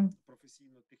to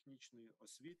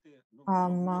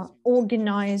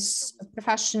organize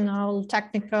professional,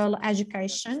 technical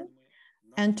education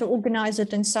and to organize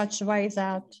it in such a way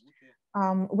that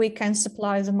we can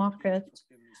supply the market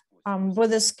with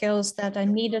the skills that are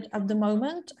needed at the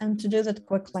moment and to do that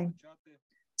quickly.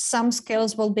 Some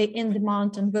skills will be in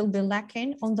demand and will be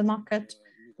lacking on the market.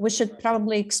 We should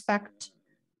probably expect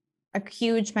a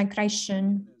huge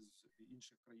migration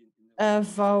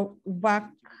of workers,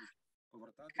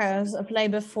 of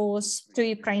labor force to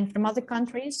Ukraine from other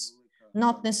countries,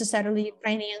 not necessarily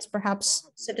Ukrainians, perhaps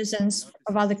citizens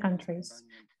of other countries.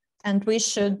 And we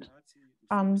should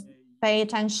pay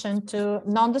attention to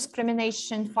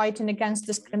non-discrimination, fighting against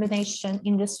discrimination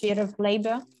in the sphere of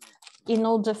labor, in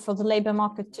order for the labor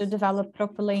market to develop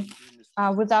properly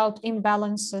without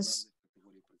imbalances,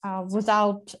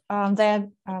 without their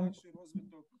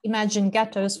imagined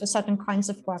ghettos for certain kinds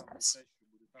of workers.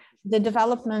 The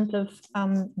development of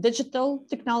digital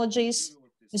technologies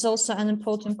is also an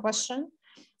important question.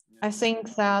 I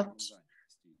think that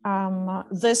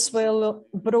this will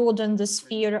broaden the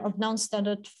sphere of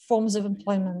non-standard forms of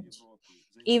employment.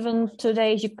 Even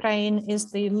today, Ukraine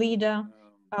is the leader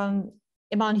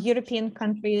among European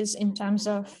countries in terms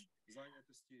of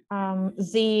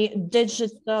the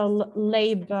digital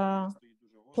labor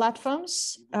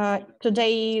platforms.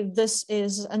 Today, this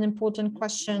is an important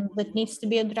question that needs to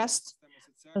be addressed.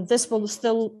 This will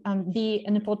still be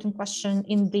an important question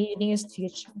in the nearest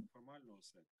future.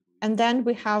 And then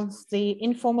we have the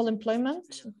informal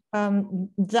employment.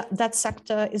 That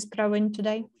sector is growing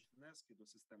today.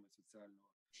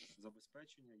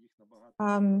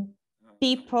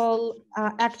 People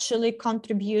are actually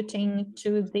contributing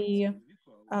to the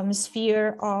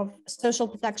sphere of social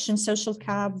protection, social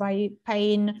care by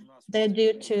paying their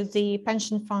due to the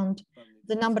pension fund.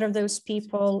 The number of those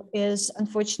people is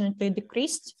unfortunately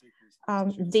decreased.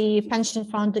 The pension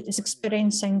fund is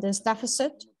experiencing this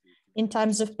deficit in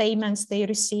terms of payments they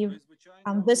receive.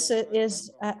 This is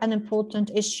an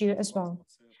important issue as well.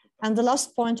 And the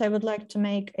last point I would like to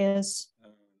make is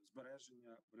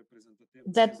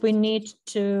that we need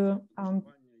to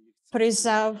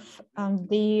preserve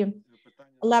the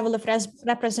level of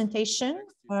representation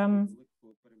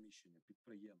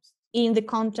in the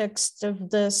context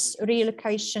of this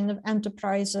relocation of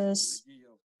enterprises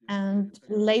and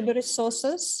labor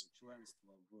resources.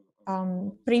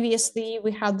 Previously,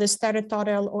 we had this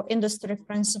territorial or industry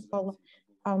principle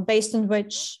based on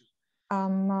which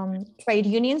trade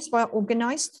unions were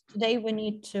organized. Today, we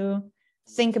need to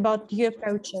think about new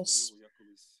approaches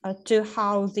to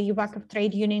how the work of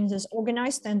trade unions is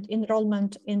organized and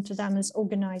enrollment into them is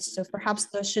organized. So perhaps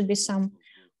there should be some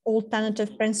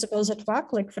alternative principles at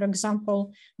work, like, for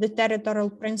example, the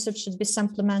territorial principle should be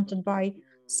supplemented by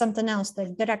something else,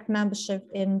 like direct membership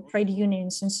in trade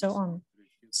unions and so on.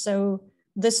 So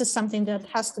this is something that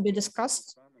has to be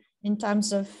discussed in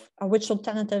terms of which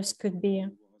alternatives could be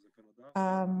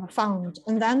found.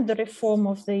 And then the reform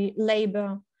of the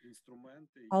labor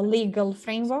legal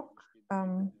framework.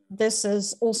 This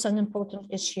is also an important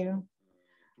issue.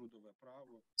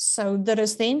 So there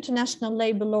is the international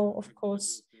labor law, of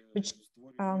course, which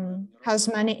has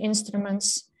many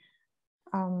instruments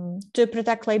to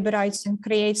protect labor rights and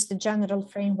creates the general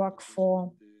framework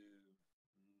for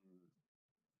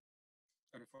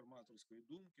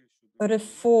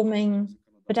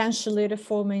potentially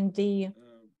reforming the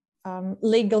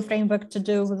legal framework to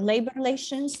do with labor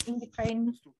relations in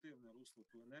Ukraine.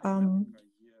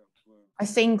 I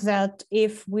think that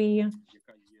if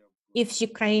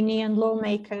Ukrainian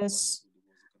lawmakers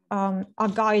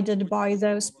are guided by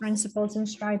those principles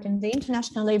enshrined in the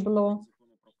international labor law,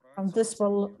 this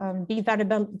will be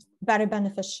very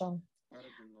beneficial.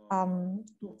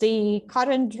 The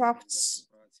current drafts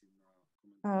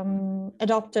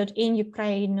adopted in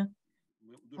Ukraine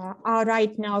are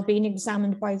right now being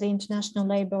examined by the International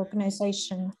Labour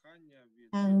Organization,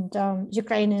 and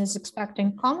Ukraine is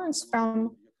expecting comments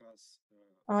from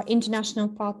international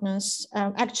partners.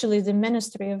 Actually, the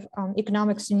Ministry of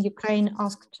Economics in Ukraine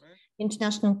asked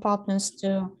international partners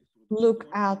to look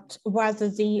at whether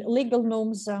the legal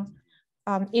norms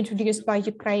introduced by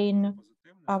Ukraine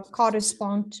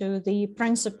correspond to the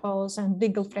principles and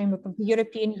legal framework of the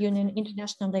European Union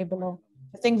international labor law.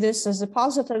 I think this is a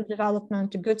positive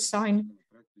development, a good sign,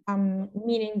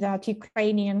 meaning that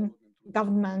Ukrainian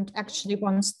government actually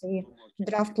wants the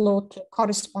draft law to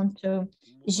correspond to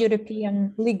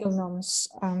European legal norms.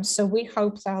 So we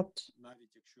hope that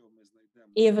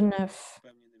even if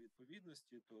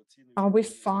we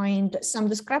find some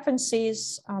discrepancies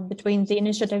between the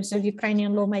initiatives of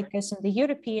Ukrainian lawmakers and the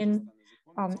European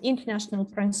international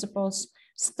principles,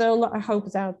 still I hope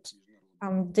that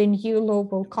the new law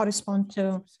will correspond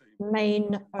to main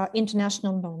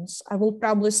international norms. I will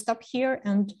probably stop here,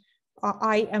 and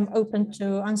I am open to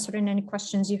answering any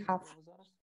questions you have.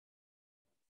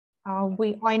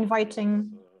 We are inviting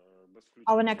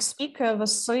our next speaker,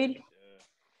 Vasyl.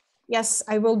 Yes,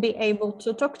 I will be able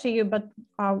to talk to you, but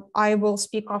I will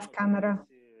speak off camera.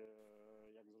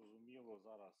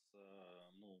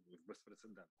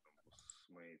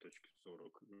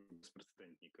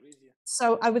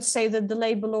 So I would say that the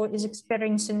labor law is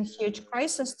experiencing a huge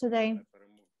crisis today.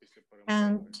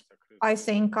 And I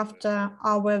think after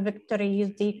our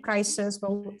victory, the crisis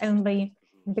will only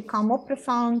become more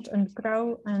profound and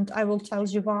grow. And I will tell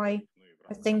you why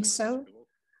I think so.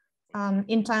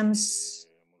 In terms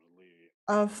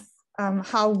of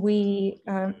how we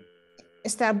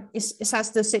assess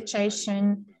the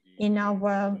situation in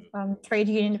our trade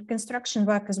union of construction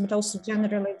workers, but also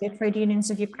generally the trade unions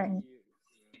of Ukraine.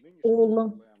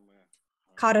 All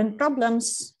current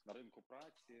problems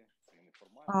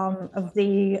of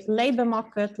the labor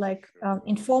market, like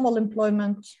informal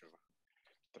employment,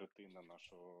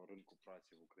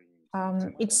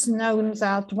 it's known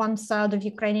that 1/3 of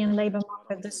Ukrainian labor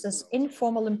market, this is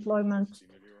informal employment.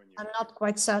 I'm not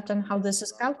quite certain how this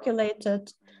is calculated,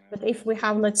 but if we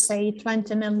have, let's say,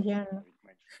 20 million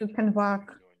who can work,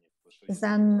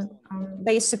 then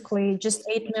basically just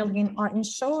 8 million are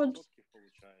insured.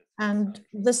 And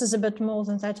this is a bit more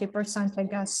than 30%, I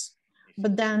guess.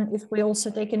 But then if we also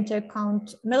take into account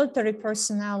military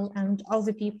personnel and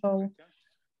other people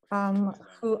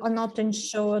who are not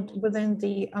insured within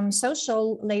the social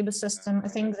labor system, I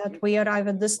think that we arrive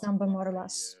at this number more or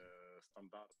less.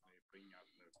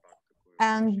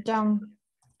 And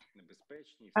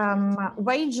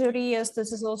wage arrears,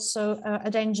 this is also a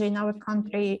danger in our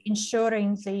country, ensuring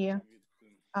the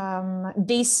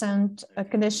decent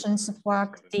conditions of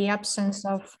work, the absence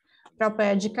of proper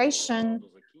education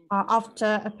after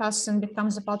a person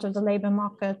becomes a part of the labor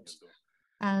market,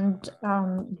 and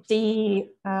the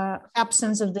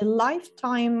absence of the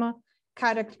lifetime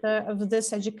character of this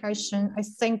education. I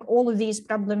think all of these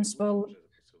problems will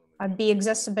be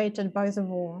exacerbated by the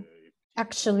war.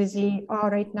 Actually, they are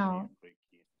right now.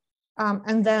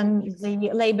 And then the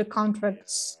labor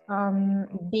contracts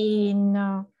being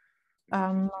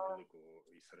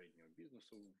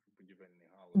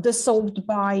dissolved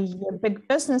by big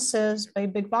businesses, by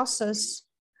big bosses,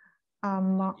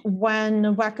 when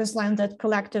workers learn that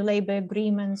collective labor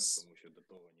agreements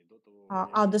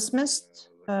are dismissed,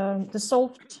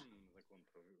 dissolved.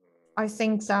 I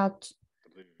think that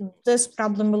this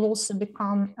problem will also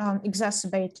become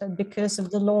exacerbated because of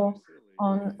the law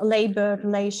on labor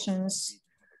relations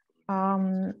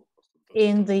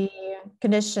in the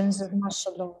conditions of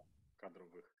martial law.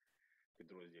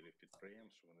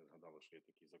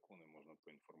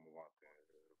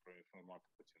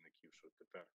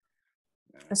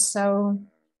 So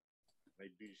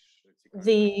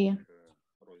the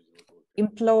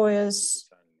employers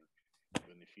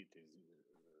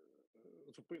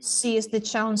seize the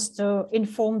chance to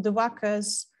inform the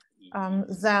workers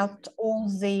that all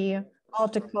the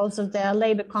articles of their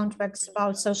labor contracts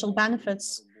about social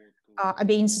benefits are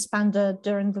being suspended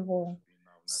during the war.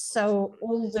 So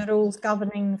all the rules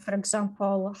governing, for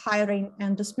example, hiring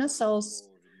and dismissals,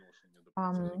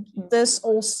 this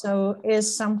also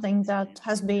is something that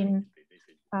has been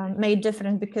made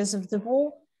different because of the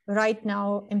war. Right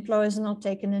now, employers are not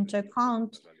taken into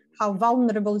account how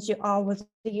vulnerable you are, whether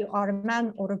you are a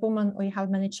man or a woman, or you have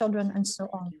many children, and so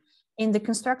on. In the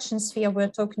construction sphere, we're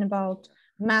talking about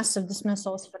massive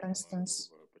dismissals, for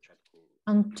instance,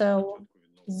 until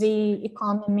the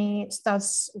economy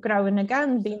starts growing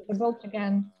again, being rebuilt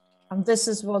again. And this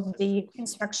is what the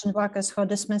construction workers who are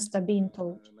dismissed are being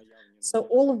told. So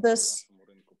all of this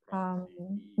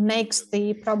makes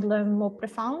the problem more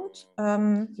profound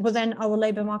within our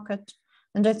labor market.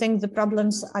 And I think the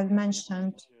problems I've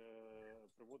mentioned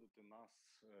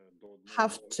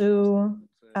have to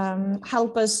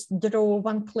help us draw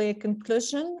one clear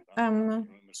conclusion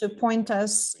to point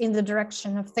us in the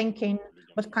direction of thinking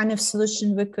what kind of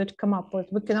solution we could come up with.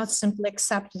 We cannot simply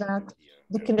accept that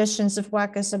the conditions of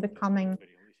workers are becoming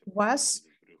worse.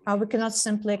 We cannot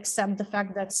simply accept the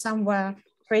fact that somewhere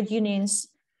trade unions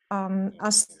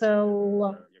are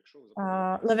still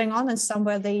living on and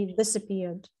somewhere they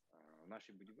disappeared.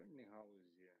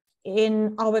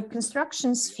 In our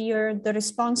construction sphere, the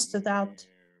response to that,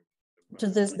 to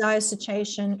this dire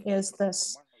situation is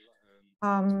this.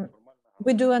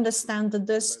 We do understand that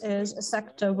this is a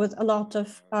sector with a lot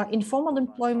of informal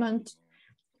employment,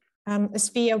 a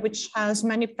sphere which has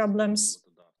many problems,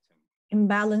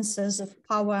 imbalances of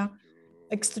power,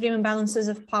 extreme imbalances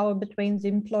of power between the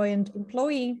employer and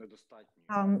employee.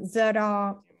 There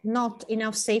are not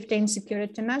enough safety and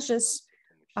security measures.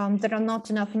 There are not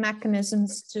enough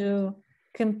mechanisms to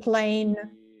complain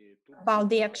about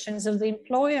the actions of the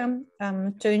employer,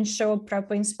 to ensure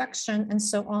proper inspection and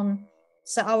so on.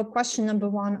 So our question number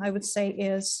one, I would say,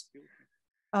 is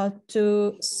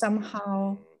to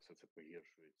somehow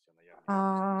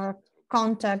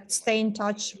contact, stay in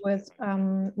touch with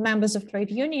members of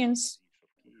trade unions.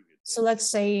 So let's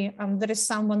say there is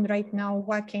someone right now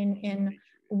working in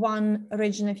one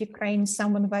region of Ukraine,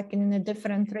 someone working in a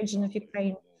different region of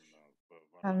Ukraine.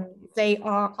 They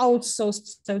are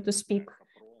outsourced, so to speak,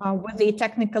 with the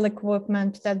technical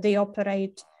equipment that they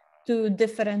operate to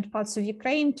different parts of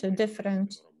Ukraine, to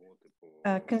different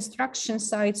construction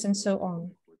sites and so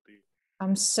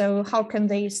on. So how can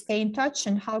they stay in touch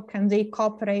and how can they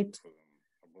cooperate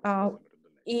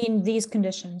in these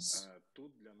conditions?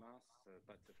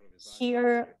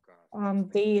 Here,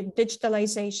 the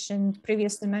digitalization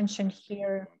previously mentioned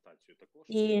here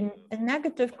in a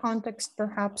negative context,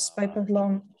 perhaps by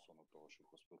Pavlo,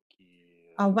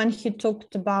 when he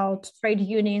talked about trade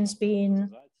unions being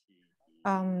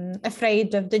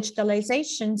afraid of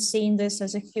digitalization, seeing this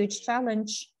as a huge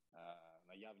challenge,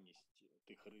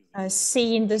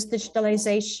 seeing this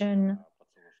digitalization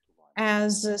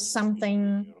as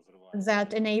something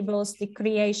that enables the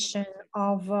creation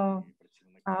of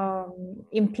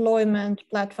employment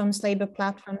platforms, labor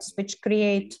platforms, which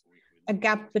create a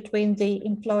gap between the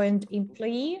employer and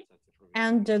employee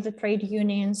and the trade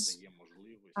unions.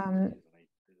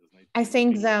 I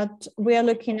think that we are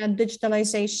looking at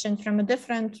digitalization from a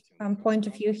different point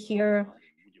of view here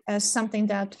as something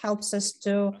that helps us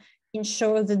to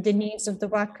ensure that the needs of the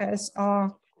workers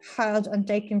are heard and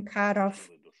taken care of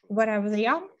wherever they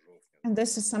are. And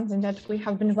this is something that we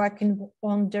have been working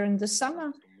on during the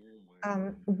summer.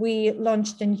 We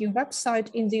launched a new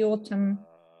website in the autumn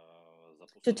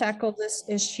to tackle this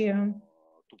issue.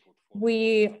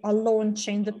 We are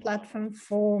launching the platform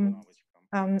for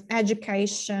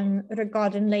education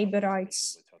regarding labor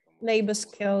rights, labor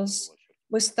skills.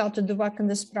 We started the work on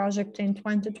this project in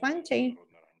 2020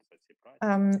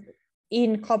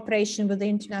 in cooperation with the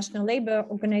International Labour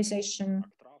Organization.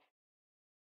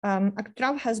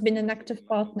 Aktrav has been an active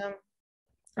partner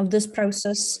of this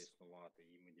process.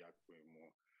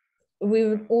 We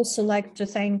would also like to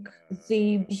thank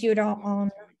the Bureau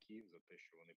on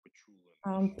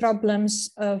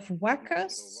Problems of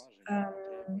Workers.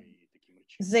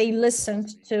 They listened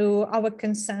to our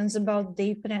concerns about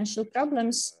the potential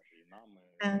problems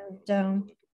and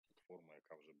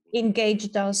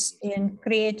engaged us in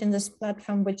creating this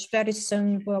platform, which very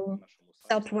soon will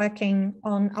start working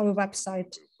on our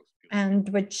website and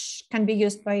which can be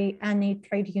used by any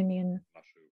trade union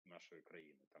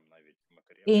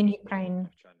in Ukraine.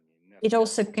 It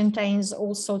also contains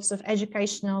all sorts of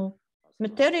educational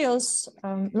materials,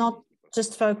 not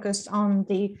just focused on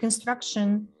the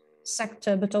construction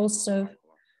sector, but also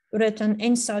written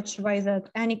in such a way that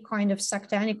any kind of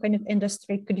sector, any kind of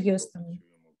industry could use them.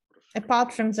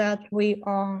 Apart from that, we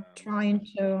are trying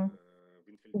to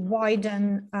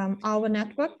widen our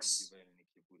networks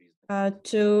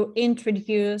to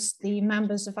introduce the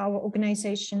members of our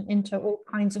organization into all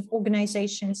kinds of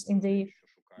organizations in the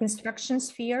construction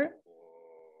sphere.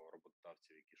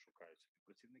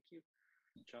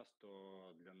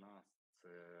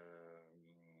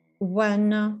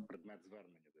 When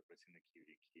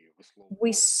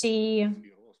we see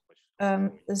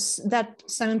that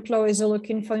some employers are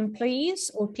looking for employees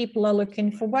or people are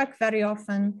looking for work, very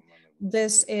often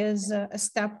this is a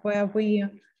step where we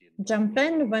jump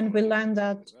in when we learn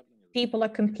that people are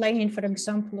complaining, for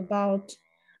example, about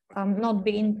not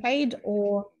being paid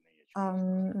or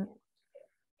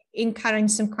incurring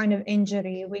some kind of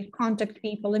injury. We contact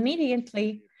people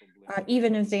immediately,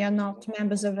 even if they are not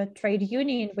members of a trade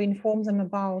union. We inform them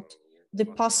about the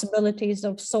possibilities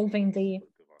of solving the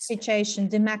situation,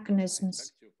 the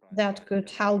mechanisms that could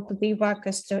help the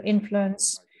workers to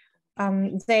influence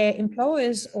their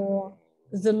employers or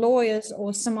the lawyers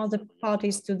or some other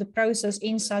parties to the process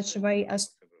in such a way as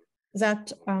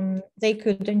that they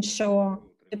could ensure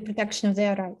the protection of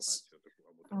their rights.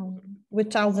 We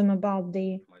tell them about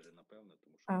the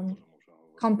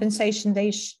compensation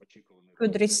they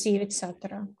could receive,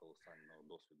 etc.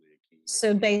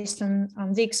 So based on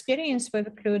the experience we've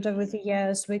accrued over the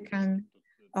years, we can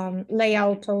lay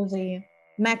out all the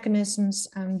mechanisms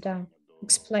and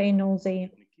explain all the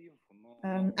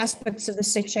aspects of the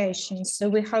situation. So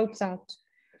we hope that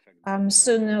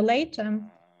sooner or later,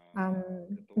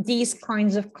 these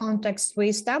kinds of contexts we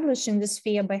establish in the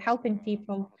sphere by helping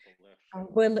people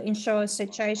will ensure a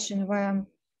situation where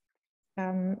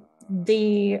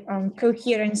the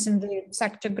coherence in the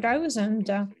sector grows and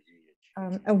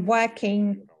a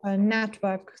working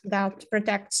network that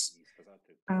protects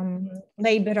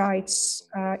labor rights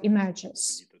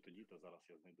emerges.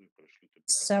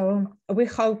 So we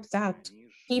hope that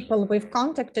people we've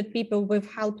contacted, people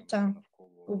we've helped,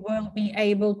 will be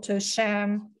able to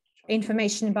share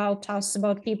information about us,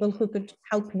 about people who could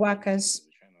help workers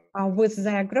with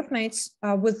their group mates,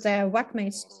 with their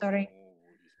workmates, sorry.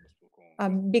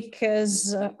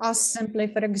 Because us simply,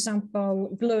 for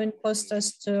example, gluing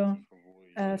posters to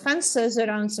fences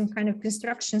around some kind of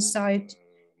construction site,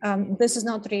 this is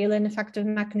not really an effective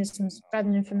mechanism of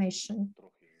spreading information.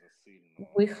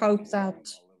 We hope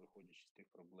that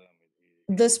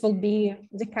this will be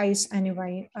the case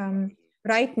anyway.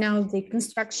 Right now, the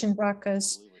construction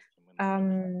workers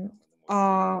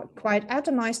are quite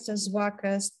atomized as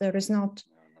workers. There is not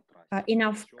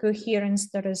enough coherence.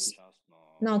 There is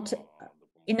not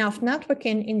enough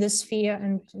networking in the sphere,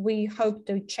 and we hope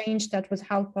to change that with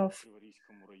help of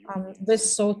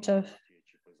this sort of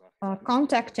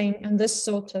contacting and this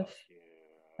sort of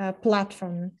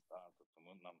platform,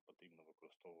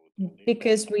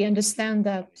 because we understand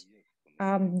that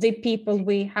the people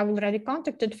we have already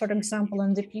contacted, for example,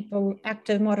 and the people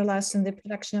active more or less in the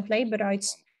protection of labor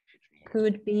rights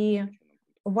could be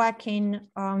working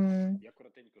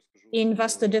in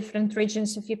vastly different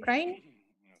regions of Ukraine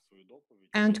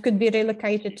and could be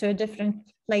relocated to a different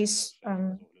place.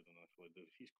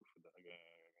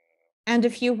 And a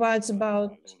few words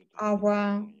about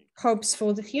our hopes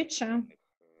for the future.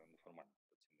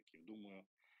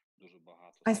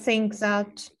 I think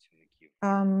that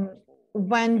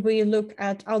when we look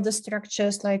at other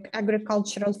structures like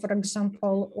agricultural, for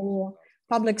example, or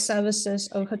public services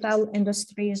or hotel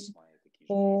industries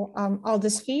or other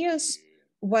spheres,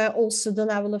 where also the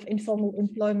level of informal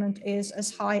employment is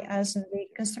as high as in the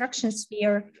construction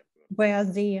sphere, where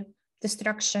the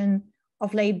destruction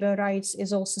of labor rights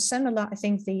is also similar, I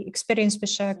think the experience we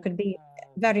share could be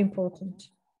very important.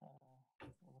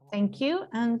 Thank you.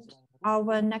 And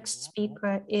our next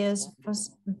speaker is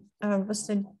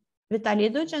Vasyl Vitaly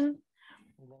Dudin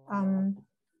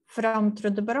from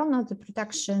Trudoborona, the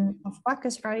protection of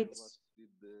workers' rights.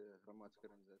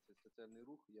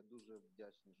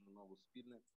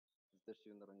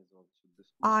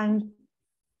 I'm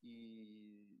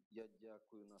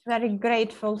very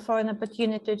grateful for an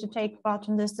opportunity to take part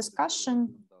in this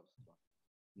discussion.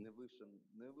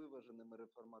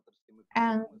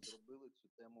 And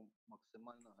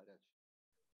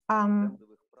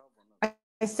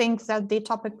I think that the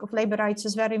topic of labor rights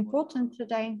is very important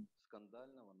today.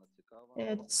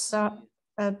 It's a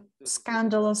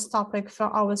scandalous topic for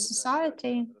our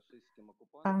society.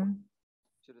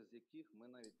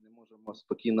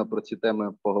 Спокійно про ці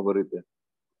теми поговорити,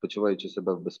 почуваючи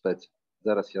себе в безпеці.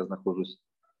 Зараз я знаходжусь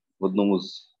в одному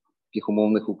з таких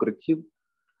умовних укриттів.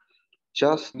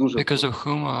 Час дуже Because of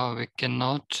whom we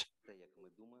cannot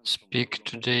speak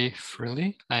today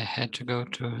freely. I had to go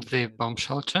to the bomb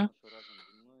shelter.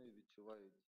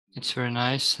 It's very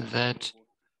nice that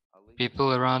people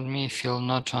around me feel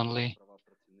not only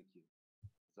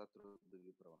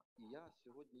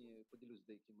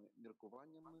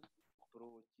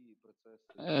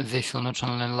they feel not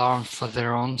only alarmed for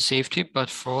their own safety, but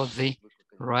for the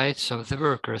rights of the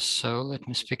workers. So let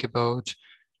me speak about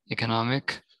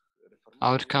economic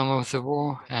outcome of the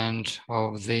war and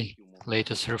of the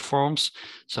latest reforms.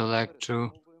 So I'd like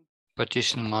to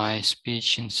partition my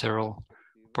speech in several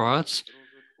parts: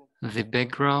 the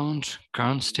background,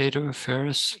 current state of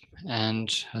affairs, and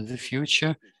the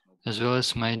future, as well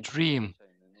as my dream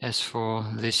as for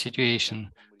the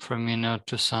situation. For me not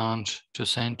to sound too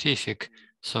scientific,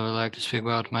 so I'd like to speak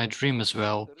about my dream as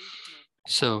well.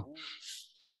 So,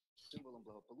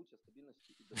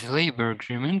 the labor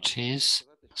agreement is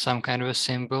some kind of a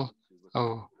symbol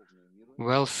of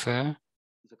welfare,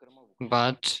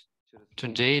 but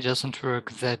today it doesn't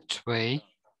work that way,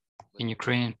 in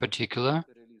Ukraine in particular,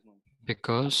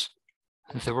 because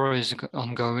the war is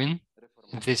ongoing.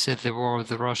 This is the war of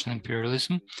the Russian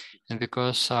imperialism, and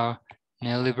because our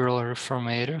neoliberal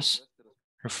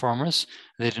reformers,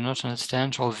 they do not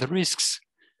understand all the risks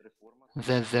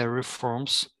that their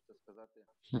reforms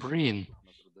bring,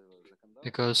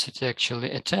 because it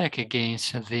actually attack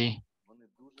against the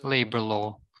labor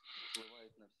law.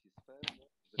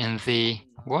 In the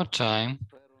wartime,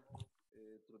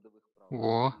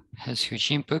 war has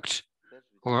huge impact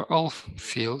over all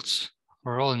fields,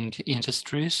 or all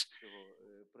industries,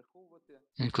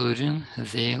 including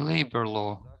the labor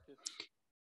law.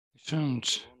 We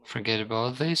shouldn't forget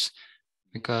about this,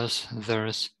 because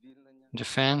there's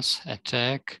defense,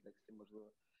 attack,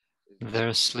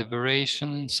 there's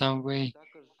liberation in some way,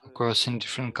 of course, in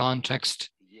different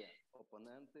context.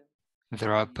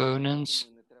 There are opponents,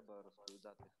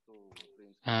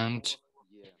 and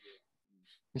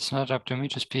it's not up to me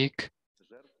to speak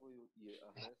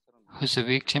who's a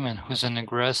victim and who's an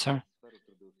aggressor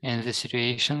in the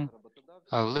situation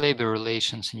of labor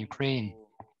relations in Ukraine.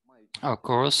 Of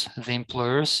course, the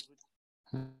employers,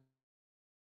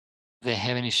 they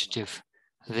have initiative.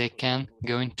 They can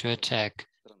go into attack.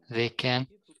 They can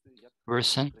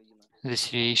worsen the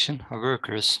situation of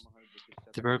workers.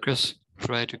 The workers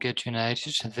try to get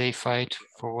united. They fight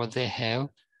for what they have,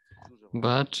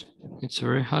 but it's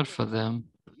very hard for them.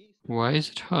 Why is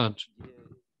it hard?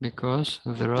 Because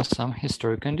there are some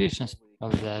historic conditions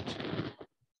of that.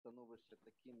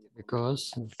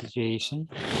 Because the situation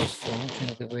was formed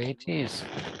in the way it is.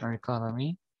 Our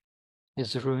economy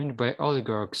is ruined by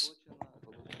oligarchs.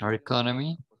 Our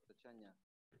economy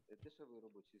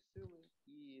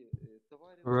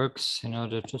works in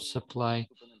order to supply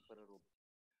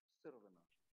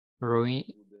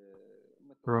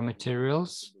raw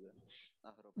materials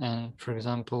and, for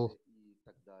example,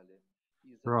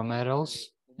 raw metals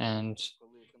and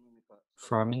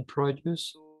farming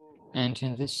produce. And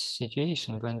in this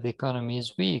situation, when the economy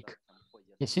is weak,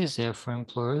 it's easier for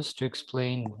employers to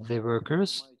explain the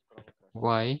workers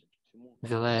why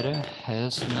the latter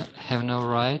have no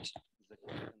right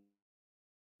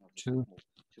to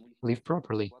live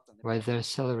properly, why their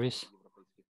salaries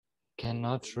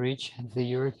cannot reach the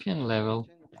European level.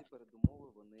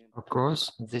 Of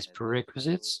course, these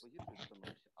prerequisites,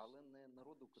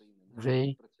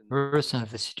 they worsen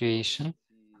the situation of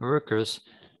workers,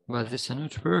 but these are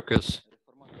not workers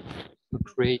who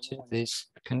created these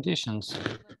conditions.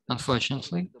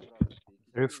 Unfortunately,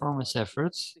 the reformist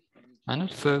efforts are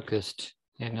not focused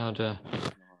in order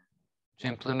to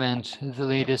implement the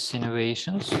latest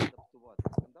innovations,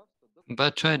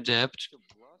 but to adapt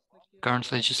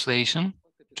current legislation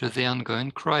to the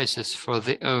ongoing crisis for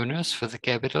the owners, for the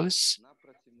capitalists,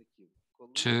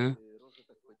 to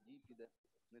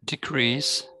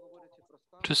decrease,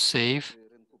 to save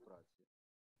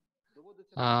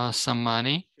some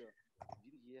money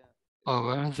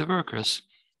over the workers.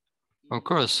 Of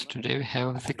course, today we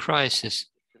have the crisis,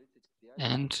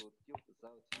 and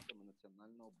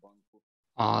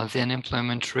the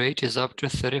unemployment rate is up to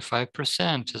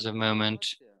 35% at the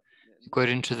moment,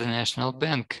 according to the National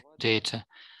Bank data.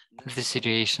 The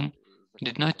situation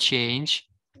did not change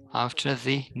after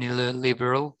the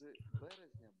neoliberal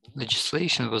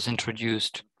legislation was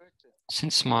introduced.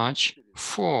 Since March,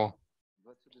 4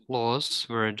 laws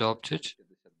were adopted: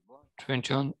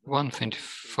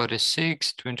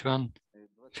 2146,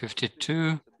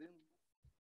 2152,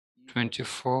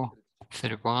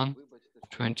 2431,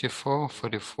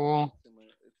 2444.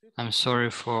 I'm sorry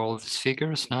for all these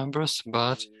figures, numbers,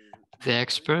 but the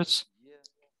experts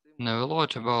know a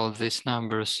lot about these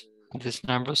numbers. These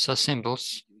numbers are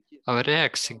symbols of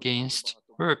attacks against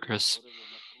workers.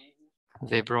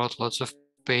 They brought lots of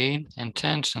pain and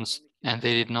tensions, and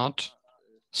they did not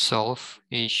solve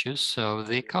issues of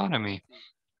the economy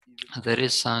that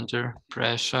is under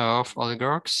pressure of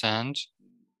oligarchs and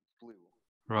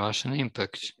Russian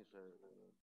impact.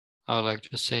 I would like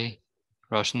to say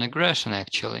Russian aggression,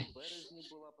 actually.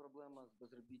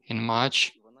 In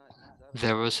March,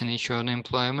 there was an issue on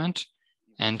employment,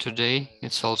 and today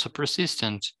it's also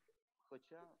persistent,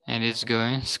 and it's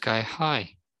going sky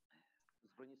high.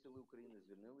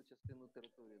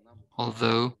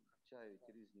 Although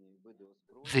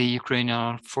the Ukrainian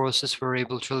armed forces were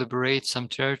able to liberate some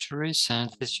territories and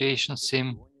the situation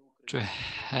seemed to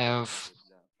have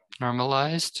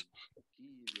normalized,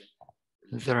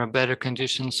 there are better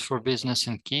conditions for business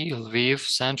in Kyiv, Lviv,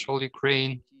 central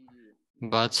Ukraine,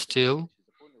 but still,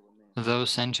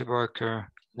 those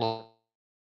anti-worker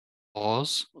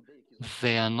laws,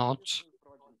 they are not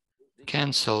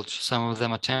cancelled. Some of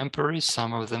them are temporary,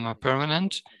 some of them are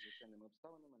permanent.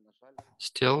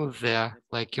 Still, they're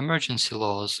like emergency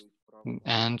laws,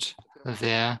 and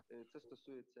they're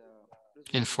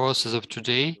in force as of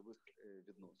today,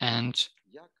 and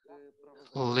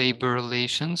labor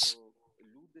relations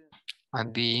are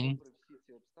being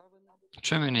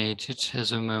terminated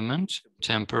as a moment,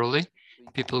 temporarily.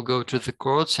 People go to the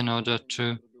courts in order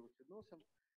to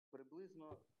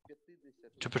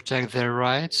protect their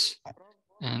rights,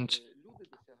 and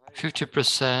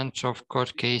 50% of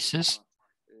court cases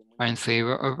are in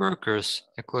favor of workers,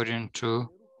 according to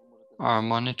our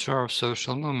Monitor of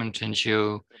Social Movement NGO.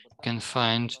 You can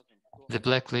find the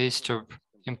blacklist of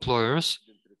employers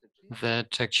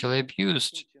that actually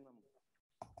abused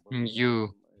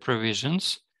new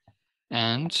provisions,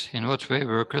 and in what way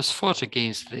workers fought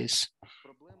against this.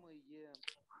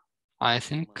 I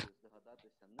think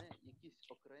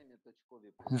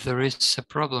there is a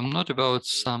problem not about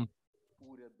some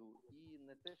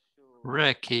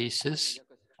rare cases,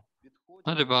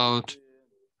 not about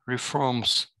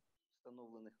reforms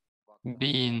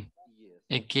being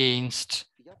against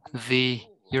the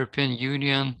European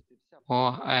Union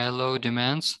or ILO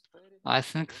demands. I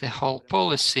think the whole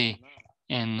policy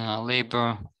in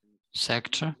labor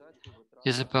sector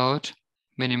is about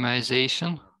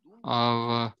minimization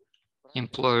of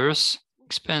employers'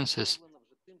 expenses,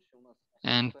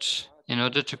 and in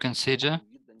order to consider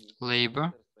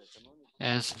labor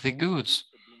as the goods.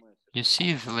 You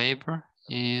see, the labor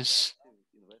is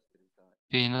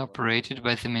being operated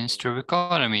by the Ministry of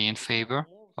Economy in favor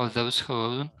of those who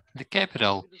own the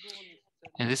capital.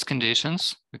 In these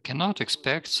conditions, we cannot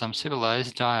expect some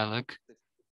civilized dialogue,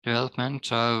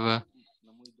 development of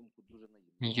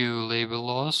new labor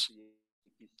laws.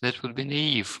 That would be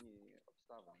naive.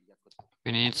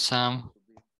 We need some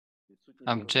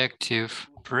objective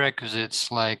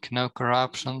prerequisites like no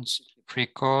corruptions, free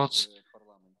courts,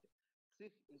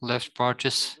 left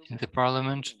parties in the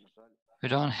parliament. We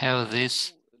don't have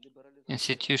these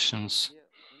institutions.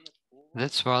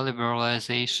 That's why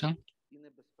liberalization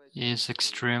is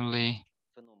extremely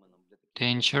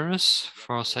dangerous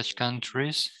for such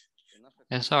countries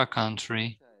as our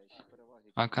country.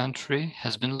 Our country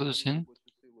has been losing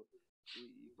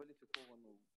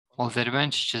all the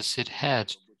advantages it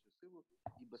had,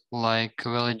 like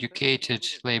well-educated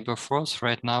labor force.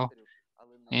 Right now,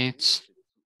 it's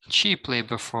cheap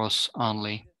labor force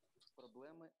only.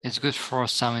 It's good for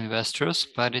some investors,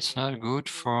 but it's not good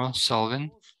for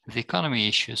solving the economy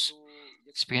issues.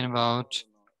 Speaking about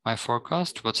my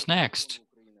forecast, what's next?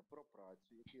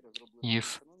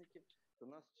 If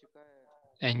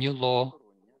a new law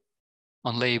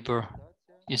on labor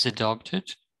is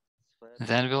adopted,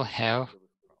 then we'll have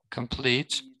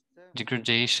complete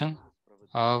degradation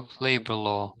of labor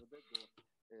law.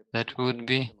 That would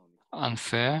be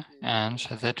unfair, and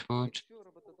that would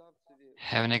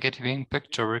have a negative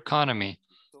impact on our economy.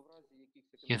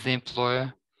 If the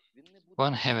employer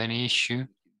won't have any issue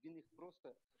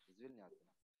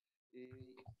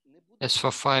as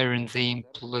for firing the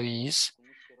employees,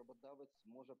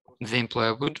 the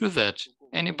employer would do that.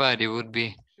 Anybody would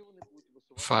be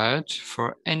fired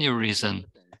for any reason.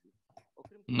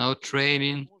 No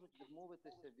training.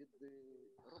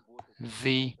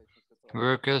 The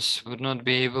workers would not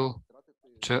be able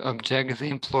to object the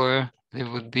employer. They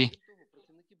would be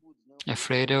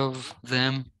afraid of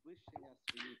them.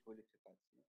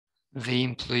 The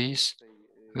employees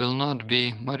will not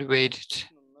be motivated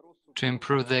to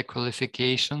improve their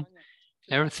qualification.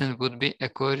 Everything would be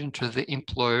according to the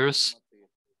employer's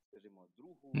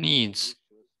needs.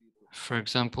 For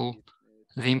example,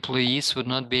 the employees would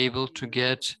not be able to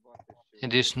get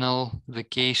additional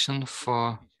vacation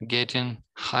for getting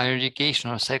higher education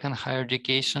or second higher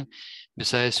education.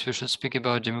 Besides, we should speak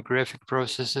about demographic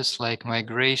processes like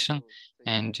migration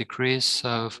and decrease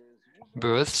of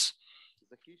births.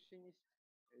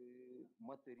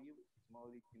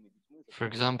 For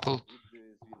example,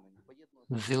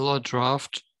 the law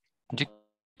draft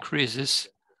decreases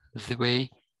the way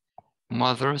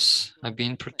mothers are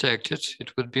being protected.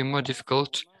 It would be more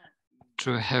difficult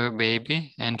to have a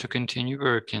baby and to continue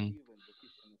working.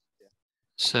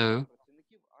 So,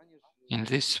 in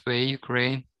this way,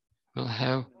 Ukraine will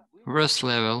have worse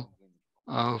level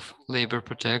of labor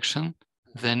protection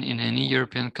than in any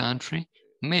European country,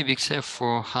 maybe except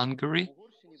for Hungary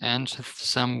and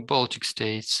some Baltic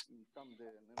states.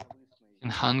 In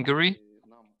Hungary,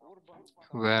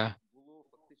 where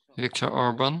Viktor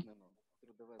Orban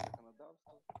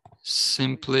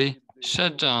simply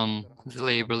shut down the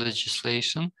labor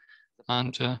legislation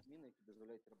under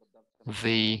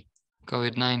the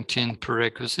COVID-19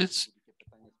 prerequisites,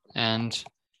 and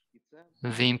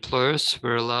the employers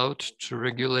were allowed to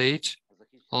regulate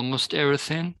almost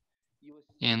everything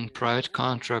in private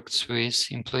contracts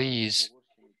with employees.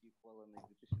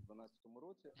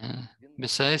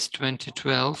 Besides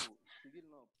 2012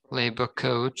 labor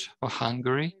code of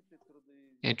Hungary,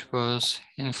 it was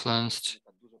influenced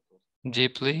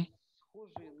deeply,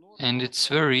 and it's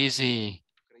very easy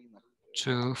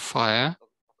to fire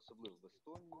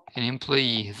an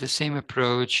employee. The same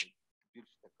approach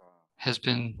has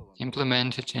been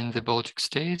implemented in the Baltic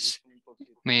states,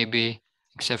 maybe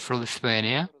except for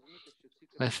Lithuania.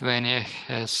 Lithuania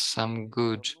has some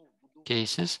good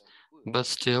cases, but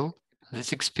still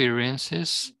these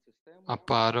experiences are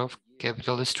part of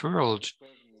capitalist world,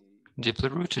 deeply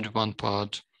rooted one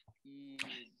part.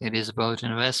 It is about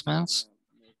investments,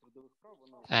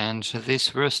 and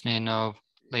this worsening of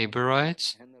labor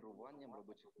rights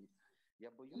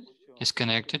is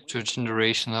connected to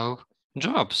generation of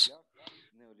jobs.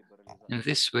 In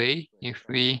this way, if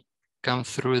we come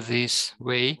through this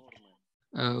way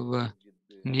of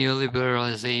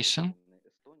neoliberalization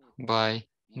by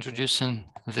introducing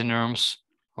the norms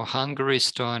of Hungary,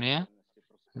 Estonia,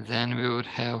 then we would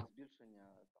have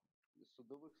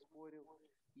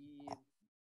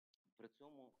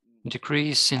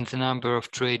decrease in the number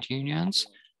of trade unions,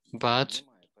 but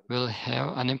we'll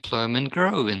have unemployment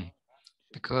growing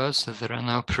because there are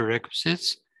no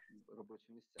prerequisites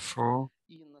for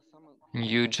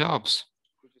new jobs.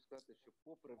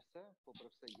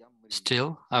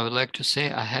 Still, I would like to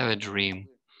say I have a dream.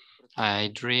 I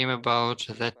dream about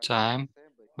that time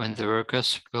when the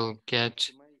workers will get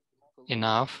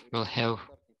enough, will have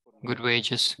good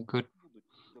wages, good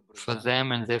for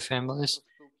them and their families,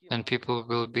 and people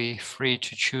will be free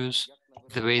to choose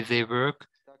the way they work,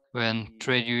 when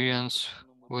trade unions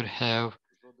would have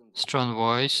strong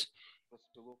voice,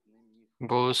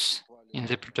 both in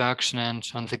the production and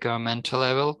on the governmental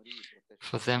level,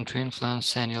 for them to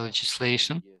influence any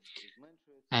legislation.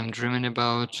 I'm dreaming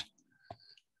about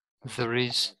there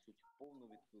is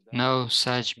no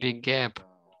such big gap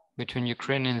between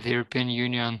Ukraine and the European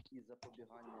Union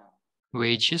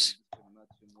wages,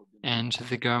 and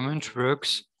the government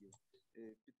works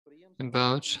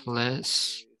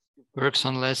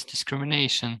on less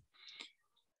discrimination.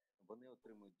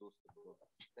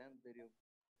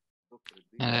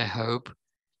 And I hope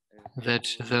that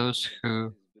those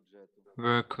who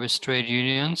work with trade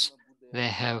unions, they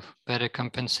have better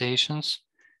compensations,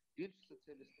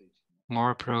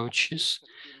 more approaches,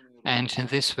 and in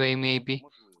this way maybe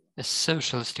a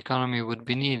socialist economy would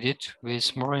be needed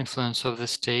with more influence of the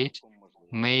state.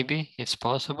 Maybe it's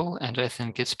possible, and I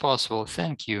think it's possible.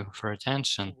 Thank you for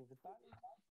attention.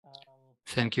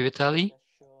 Thank you, Vitaly.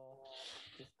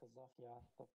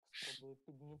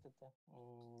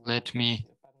 Let me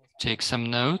take some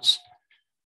notes.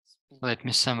 Let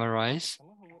me summarize.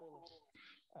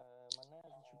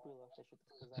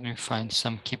 Let me find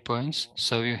some key points.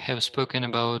 So you have spoken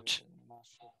about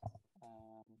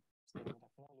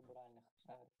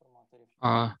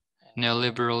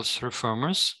neoliberals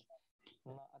reformers,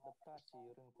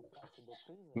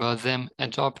 about them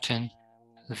adopting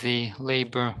the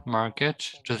labor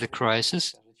market to the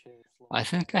crisis. I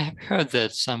think I have heard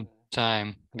that some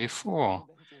time before,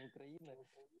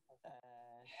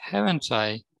 haven't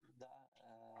I?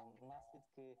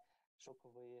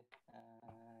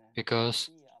 Because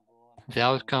the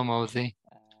outcome of the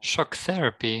shock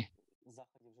therapy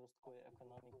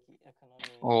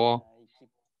or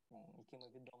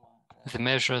the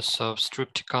measures of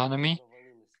strict economy,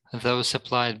 those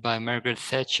applied by Margaret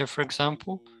Thatcher, for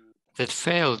example, that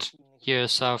failed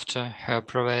years after her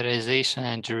privatization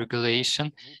and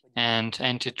deregulation and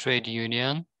anti-trade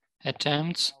union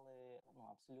attempts,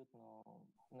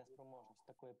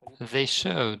 they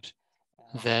showed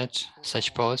that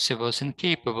such policy was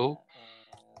incapable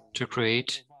to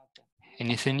create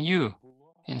anything new.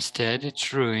 Instead,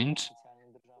 it ruined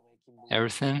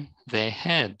everything they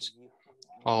had,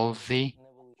 all the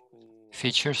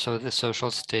features of the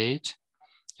social state.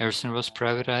 Everything was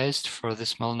privatized for the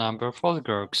small number of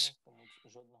oligarchs.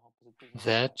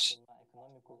 That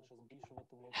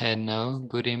had no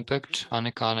good impact on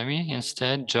economy.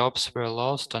 Instead, jobs were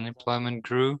lost, unemployment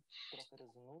grew.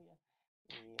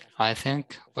 I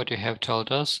think what you have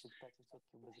told us,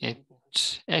 it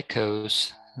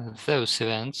echoes those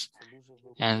events,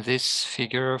 and this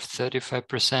figure of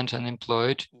 35%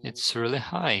 unemployed, it's really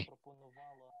high.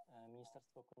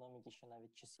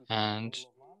 And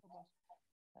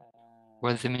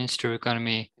what the Ministry of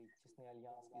Economy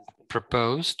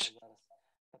proposed,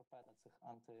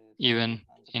 even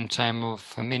in time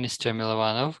of Minister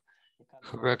Milovanov,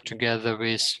 who worked together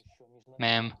with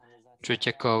Ma'am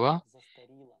Tretyakova,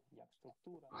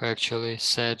 who actually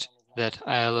said that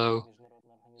ILO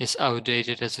is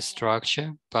outdated as a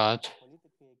structure, but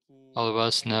all of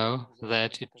us know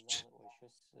that it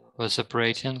was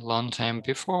operating a long time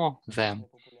before them.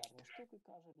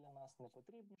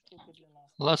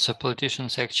 Lots of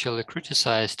politicians actually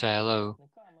criticized ILO,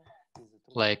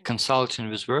 like consulting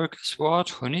with workers. What?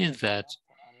 Who needs that?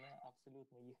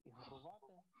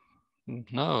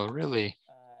 No, really.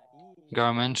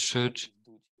 Government should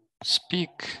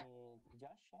speak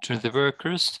to the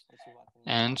workers,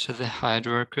 and the hired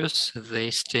workers, they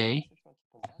stay,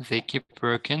 they keep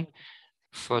working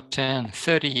for 10,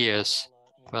 30 years,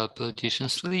 while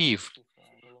politicians leave.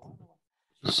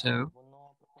 So,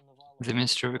 the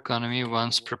Ministry of Economy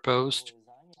once proposed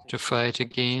to fight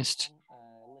against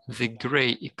the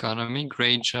gray economy,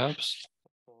 gray jobs,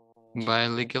 by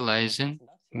legalizing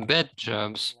bad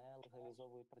jobs,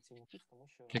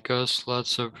 because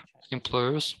lots of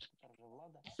employers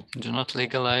do not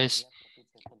legalize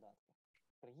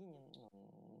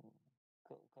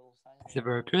the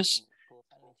workers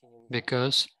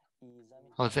because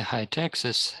of the high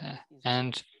taxes,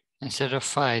 and instead of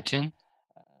fighting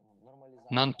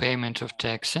non-payment of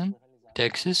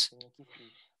taxes,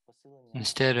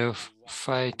 instead of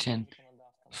fighting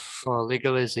for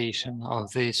legalization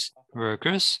of these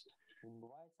workers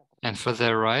and for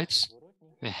their rights,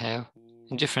 we have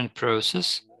a different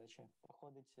process,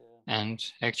 and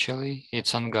actually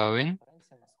it's ongoing.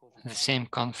 The same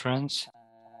conference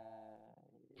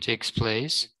takes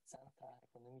place.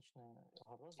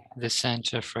 The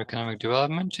Center for Economic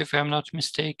Development, if I'm not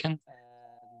mistaken,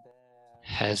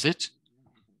 has it.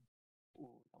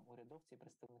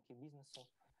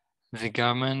 The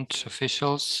government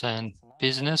officials and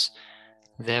business,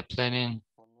 they're planning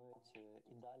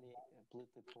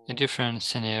a different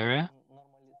scenario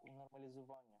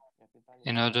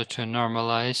in order to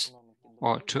normalize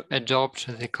or to adapt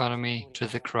the economy to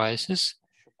the crisis.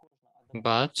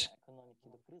 But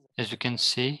as you can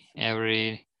see,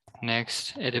 every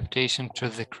next adaptation to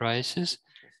the crisis,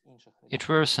 it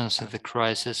worsens the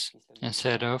crisis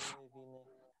instead of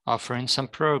offering some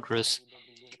progress.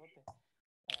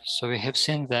 So we have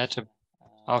seen that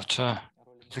after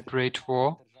the Great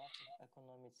War.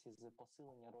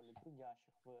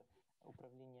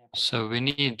 So we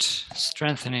need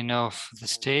strengthening of the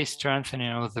state,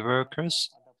 strengthening of the workers.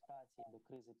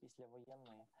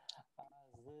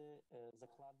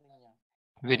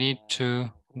 We need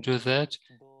to do that.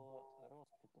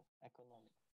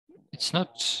 It's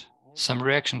not some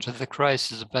reaction to the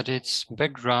crisis, but it's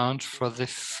background for the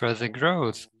further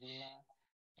growth.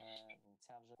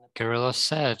 Kirill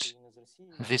said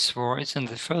this war isn't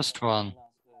the first one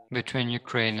between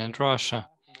Ukraine and Russia.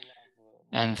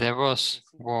 And there was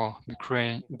war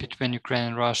between Ukraine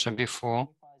and Russia before,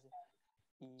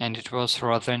 and it was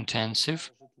rather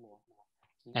intensive,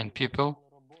 and people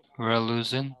were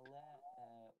losing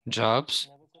jobs,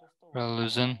 were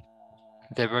losing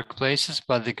their workplaces,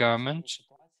 but the government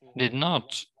did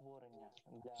not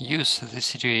use the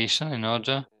situation in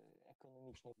order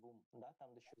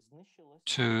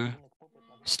to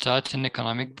start an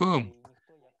economic boom.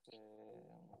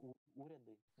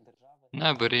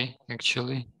 Nobody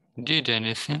actually did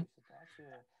anything.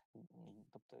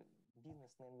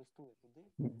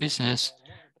 Business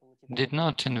did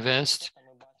not invest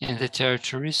in the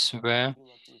territories where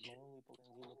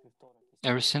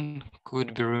everything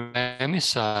could be ruined by a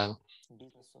missile.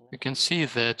 You can see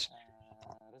that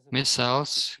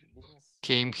missiles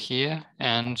came here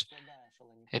and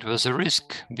it was a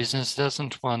risk. Business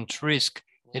doesn't want risk.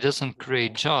 It doesn't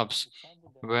create jobs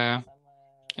where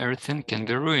everything can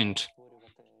be ruined.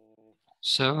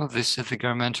 So this is the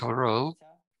governmental role,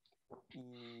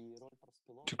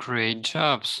 to create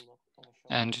jobs,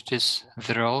 and it is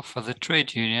the role for the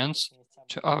trade unions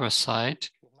to oversight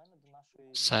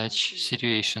such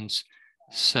situations.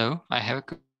 So I have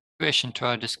a question to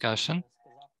our discussion.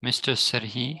 Mr.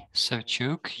 Serhiy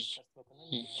Savchuk,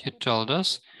 you told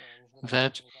us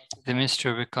that the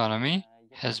Ministry of Economy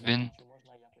has been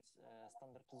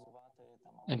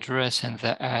addressing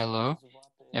the ILO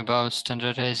about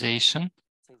standardization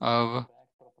of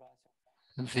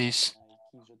this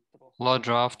law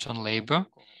draft on labor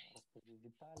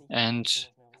and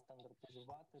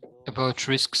about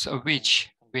risks of which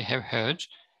we have heard.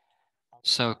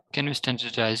 So can we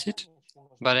standardize it?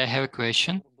 But I have a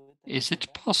question. Is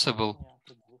it possible?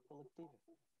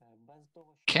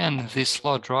 Can this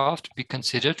law draft be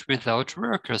considered without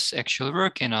workers actually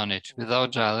working on it,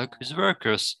 without dialogue with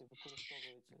workers?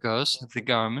 Because the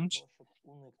government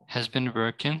has been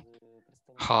working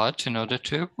hard in order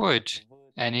to avoid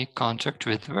any contact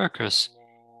with workers.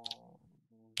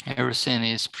 Everything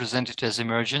is presented as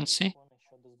emergency.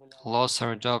 Laws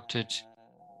are adopted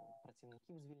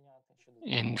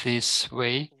in this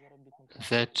way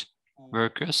that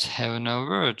workers have no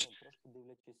word.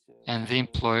 And the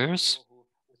employers,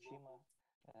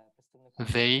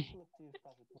 they're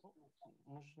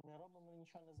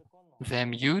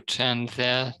mute and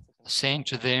they're saying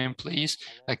to their employees,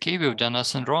 okay, we've done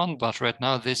nothing wrong, but right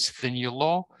now this is the new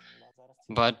law,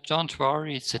 but don't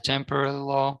worry, it's a temporary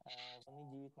law.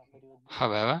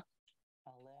 However,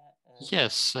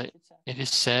 yes, it is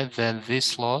said that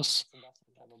these laws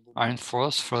are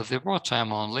enforced for the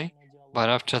wartime only, but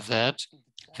after that,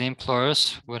 the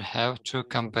employers would have to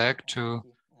come back to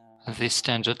the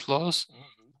standard laws.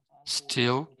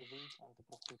 Still,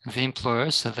 the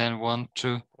employers then want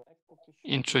to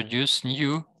introduce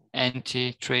new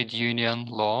anti-trade union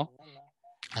law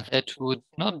that would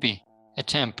not be a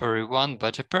temporary one,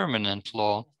 but a permanent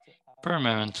law,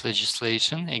 permanent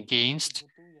legislation against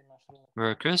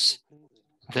workers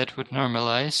that would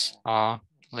normalize our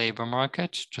labor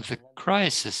market to the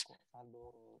crisis.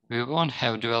 We won't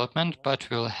have development, but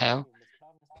we'll have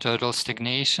total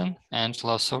stagnation and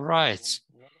loss of rights.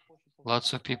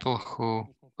 Lots of people who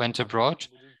went abroad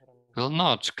will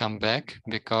not come back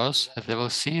because they will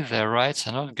see their rights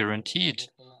are not guaranteed.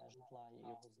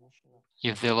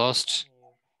 If they lost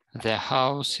their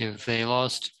house, if they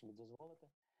lost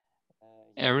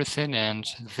everything and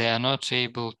they are not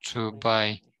able to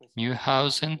buy new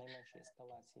housing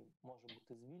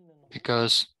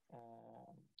because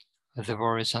the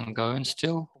war is ongoing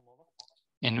still.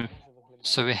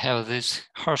 So we have these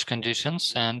harsh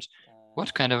conditions, and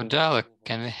what kind of dialogue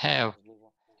can we have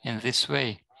in this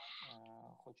way?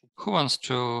 Who wants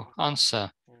to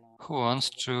answer? Who wants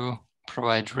to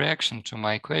provide reaction to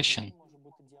my question?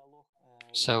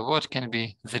 So what can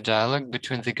be the dialogue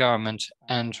between the government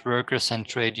and workers and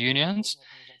trade unions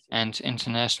and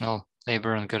International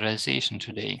Labour Organization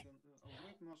today?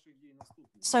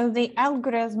 So the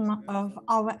algorithm of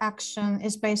our action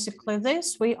is basically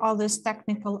this. We are this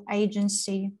technical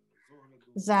agency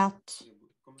that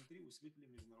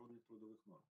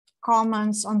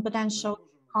comments on potential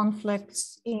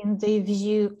conflicts in the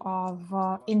view of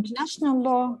international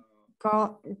law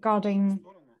regarding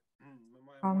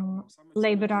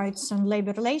labor rights and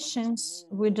labor relations.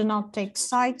 We do not take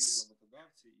sides.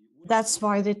 That's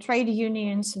why the trade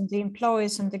unions and the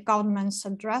employers and the governments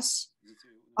address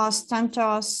us, turn to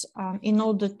us in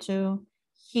order to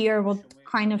hear what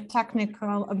kind of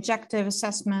technical objective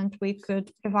assessment we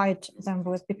could provide them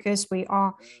with, because we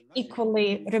are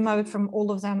equally remote from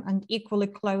all of them and equally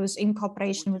close in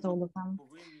cooperation with all of them.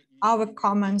 Our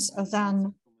comments are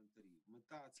then,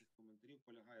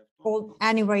 well,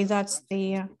 anyway, that's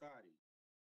the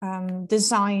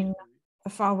design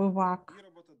of our work.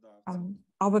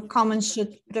 Our comments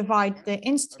should provide the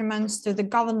instruments to the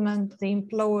government, the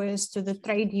employers, to the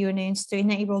trade unions to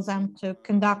enable them to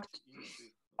conduct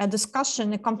a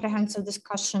discussion, a comprehensive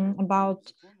discussion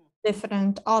about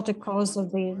different articles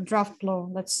of the draft law,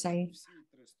 let's say.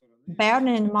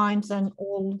 Bearing in mind that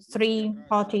all three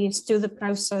parties to the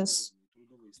process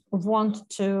want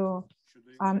to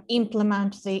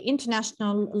implement the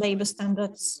international labor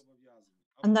standards,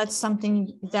 and that's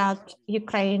something that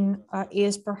Ukraine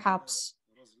is perhaps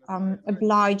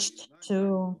obliged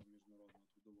to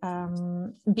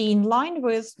be in line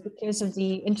with because of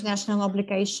the international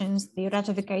obligations, the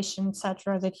ratification,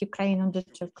 etc., that Ukraine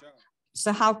undertook.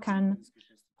 So how can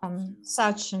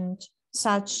such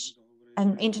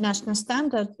an international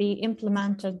standard be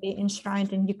implemented, be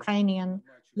enshrined in Ukrainian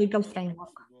legal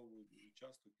framework?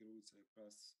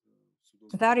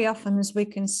 Very often, as we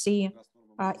can see,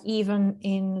 even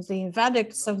in the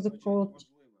verdicts of the court,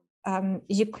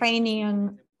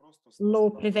 Ukrainian law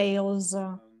prevails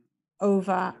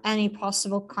over any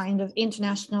possible kind of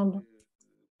international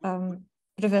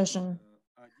provision.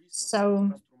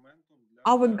 So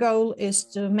our goal is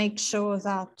to make sure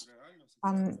that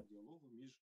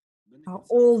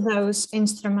all those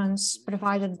instruments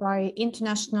provided by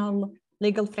international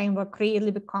legal framework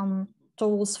really become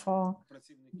tools for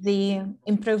the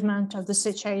improvement of the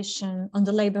situation on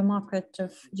the labor market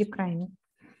of Ukraine.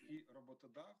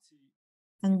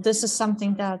 And this is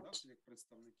something that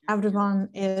everyone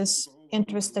is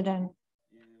interested in.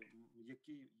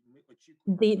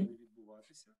 The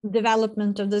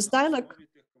development of this dialogue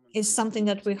is something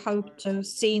that we hope to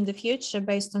see in the future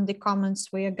based on the comments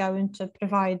we are going to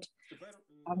provide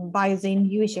by the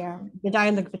new year, the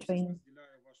dialogue between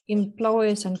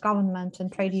employers and government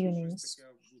and trade unions.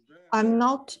 I'm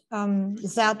not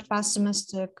that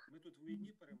pessimistic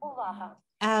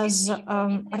as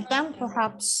Artem,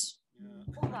 perhaps.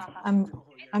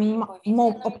 I'm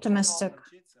more optimistic.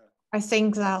 I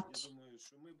think that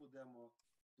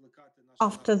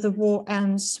after the war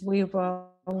ends, we will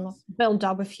build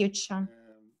our future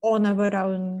on our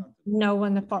own. No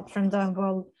one apart from them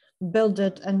will build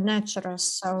it and nurture us.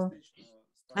 So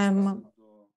I'm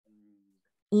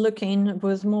looking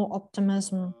with more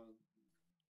optimism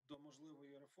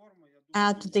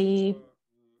at the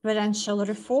potential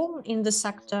reform in the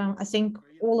sector. I think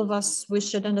all of us, we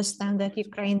should understand that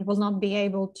Ukraine will not be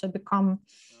able to become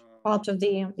part of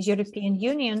the European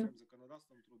Union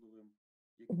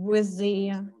with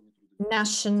the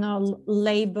national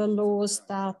labor laws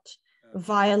that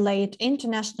violate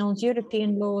international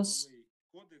European laws.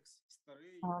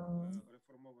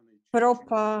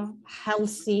 Proper,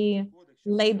 healthy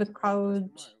labor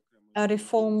code, a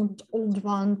reformed old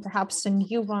one, perhaps a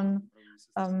new one.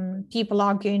 People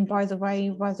arguing, by the way,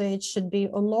 whether it should be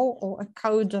a law or a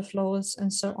code of laws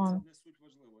and so on.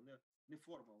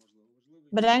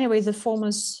 But anyway, the form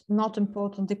is not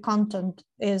important. The content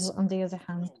is, on the other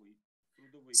hand.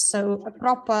 So a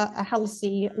proper, a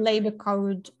healthy labor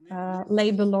code,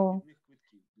 labor law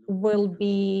will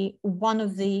be one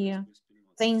of the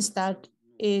things that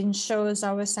ensures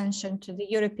our ascension to the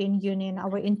European Union,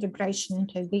 our integration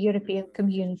into the European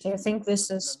community. I think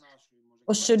this is,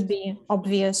 or should be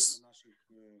obvious,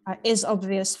 is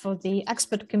obvious for the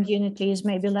expert communities,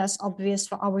 maybe less obvious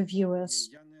for our viewers.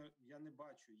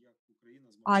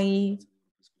 I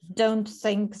don't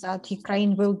think that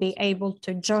Ukraine will be able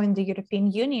to join the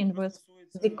European Union with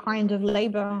the kind of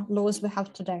labor laws we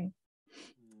have today.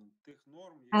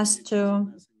 As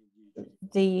to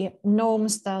the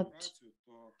norms that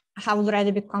have already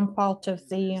become part of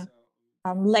the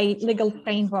legal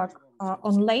framework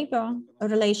on labor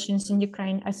relations in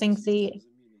Ukraine, I think the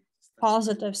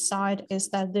positive side is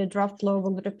that the draft law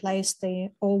will replace the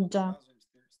older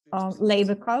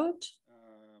labor code,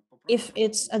 if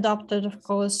it's adopted, of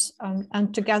course,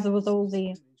 and together with all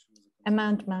the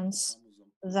amendments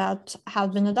that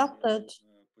have been adopted.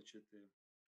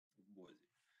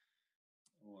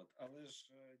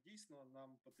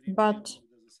 But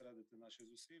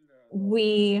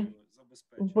we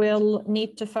will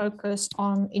need to focus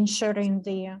on ensuring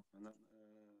the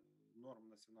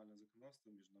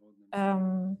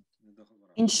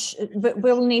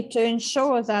we'll need to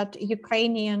ensure that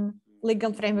Ukrainian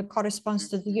legal framework corresponds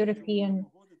to the European,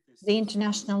 the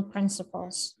international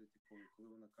principles.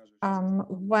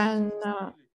 When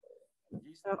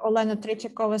Olena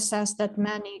Tretyakova says that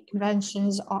many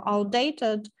conventions are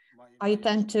outdated, I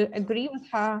tend to agree with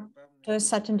her to a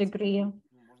certain degree.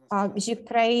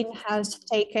 Ukraine has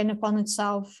taken upon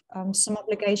itself some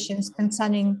obligations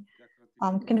concerning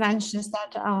conventions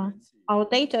that are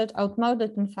outdated,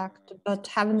 outmoded, in fact, but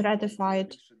haven't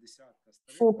ratified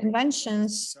 4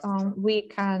 conventions. We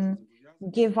can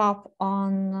give up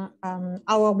on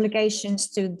our obligations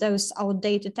to those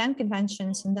outdated 10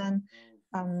 conventions, and then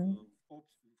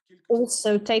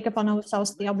also take upon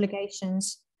ourselves the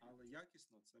obligations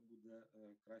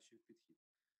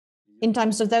in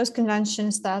terms of those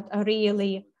conventions that are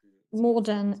really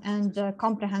modern and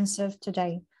comprehensive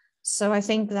today. So I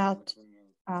think that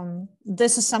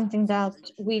this is something that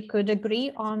we could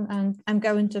agree on, and I'm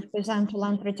going to present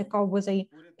Olena Tretyakova with a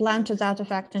plan to that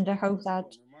effect, and I hope that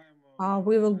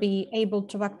we will be able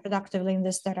to work productively in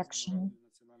this direction.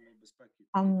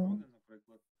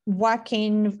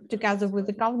 Working together with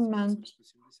the government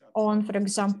on, for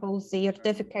example, the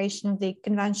ratification of the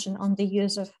Convention on the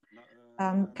use of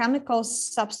chemical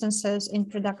substances in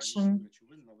production,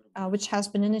 which has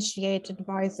been initiated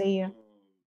by the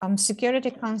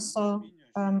Security Council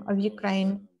of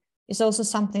Ukraine, is also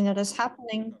something that is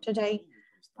happening today.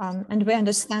 And we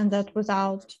understand that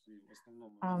without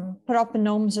proper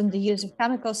norms on the use of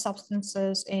chemical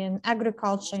substances in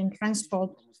agriculture and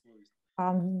transport,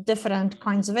 different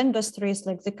kinds of industries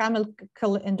like the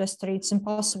chemical industry, it's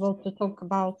impossible to talk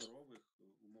about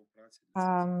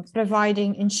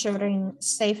providing, ensuring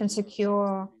safe and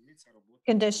secure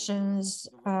conditions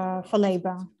for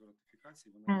labor.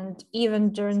 And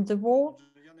even during the war,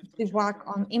 the work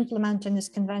on implementing this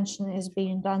convention is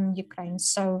being done in Ukraine.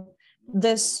 So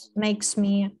this makes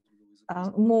me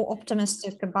more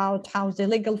optimistic about how the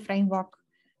legal framework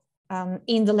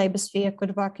in the labor sphere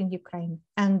could work in Ukraine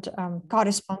and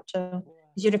correspond to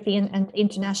European and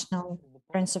international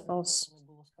principles.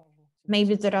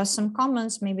 Maybe there are some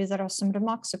comments, maybe there are some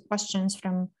remarks or questions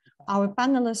from our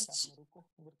panelists.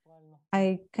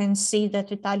 I can see that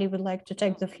Vitaly would like to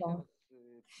take the floor.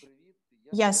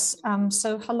 Yes,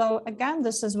 so hello again.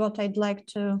 This is what I'd like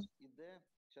to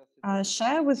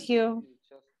share with you.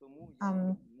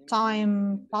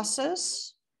 Time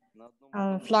passes,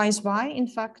 flies by. In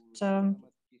fact,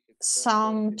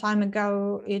 some time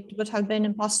ago, it would have been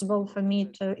impossible for me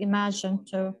to imagine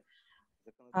to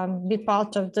be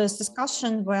part of this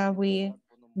discussion where we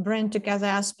bring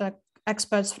together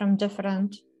experts from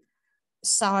different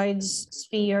sides,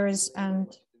 spheres, and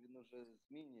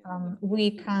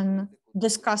we can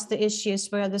discuss the issues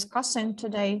we're discussing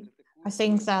today. I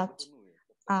think that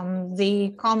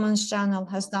the Commons Channel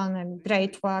has done a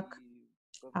great work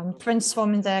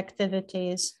transforming their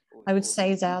activities. I would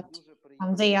say that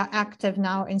they are active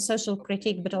now in social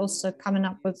critique, but also coming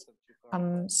up with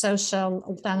social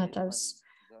alternatives.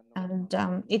 And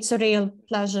it's a real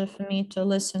pleasure for me to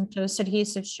listen to Serhiy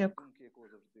Savchuk,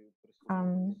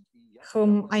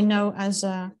 whom I know as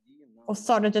an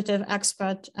authoritative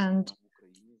expert, and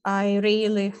I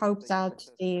really hope that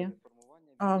the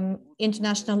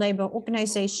International Labour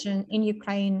Organization in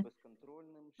Ukraine,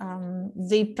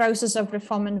 the process of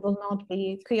reform will not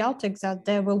be chaotic, that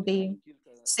there will be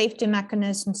safety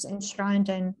mechanisms enshrined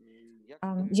in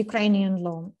Ukrainian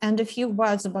law. And a few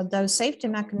words about those safety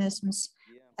mechanisms.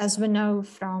 As we know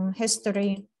from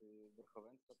history,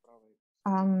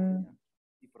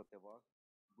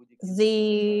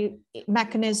 the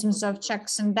mechanisms of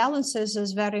checks and balances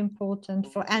is very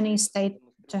important for any state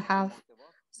to have.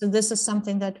 So this is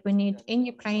something that we need in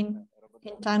Ukraine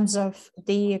in terms of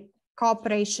the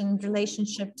cooperation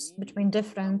relationships between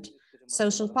different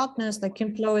social partners like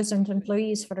employers and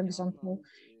employees, for example,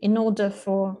 in order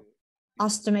for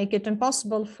us to make it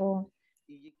impossible for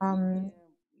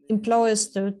employers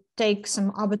to take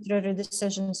some arbitrary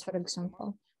decisions, for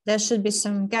example. There should be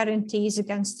some guarantees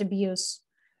against abuse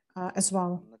as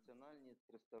well.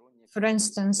 For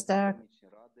instance, there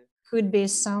could be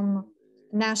some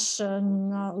national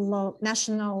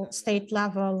state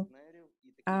level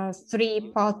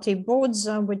three-party boards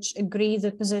which agree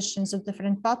the positions of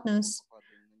different partners.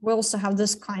 We also have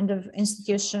this kind of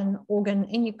institution organ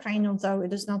in Ukraine, although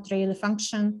it does not really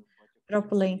function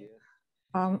properly.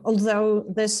 Although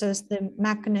this is the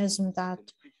mechanism that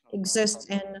exists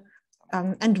in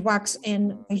and works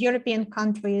in European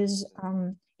countries,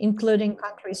 including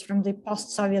countries from the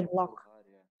post-Soviet bloc.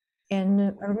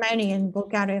 In Romania and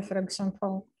Bulgaria, for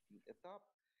example,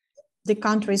 the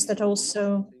countries that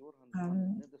also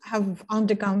have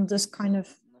undergone this kind of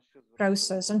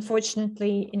process.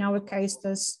 Unfortunately, in our case,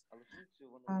 this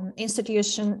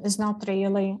institution is not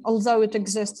really, although it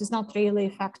exists, is not really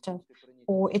effective,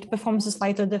 or it performs a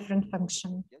slightly different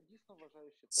function.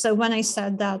 So when I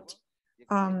said that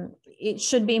it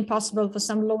should be impossible for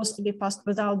some laws to be passed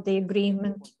without the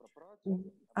agreement,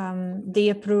 the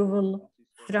approval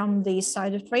from the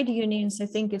side of trade unions, I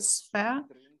think it's fair.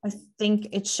 I think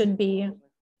it should be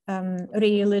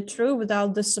really true.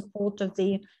 Without the support of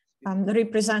the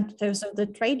representatives of the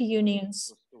trade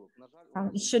unions,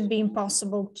 it should be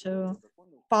impossible to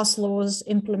pass laws,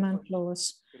 implement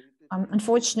laws.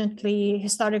 Unfortunately,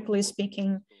 historically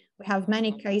speaking, we have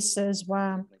many cases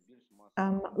where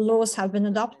laws have been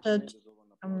adopted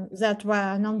that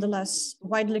were nonetheless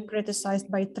widely criticized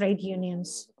by trade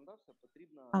unions.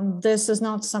 This is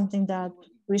not something that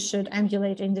we should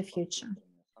emulate in the future.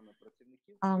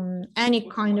 Any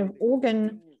kind of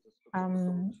organ,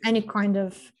 any kind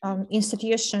of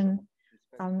institution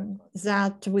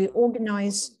that we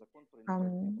organize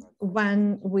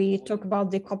when we talk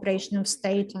about the cooperation of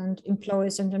state and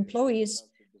employees,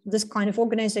 this kind of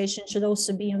organization should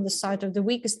also be on the side of the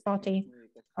weakest party,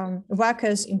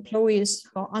 workers, employees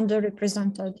who are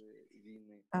underrepresented.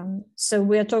 So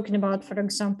we are talking about, for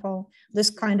example, this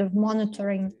kind of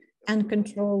monitoring and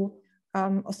control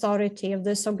authority of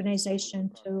this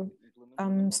organization to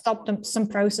stop some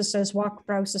processes, work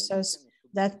processes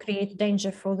that create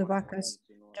danger for the workers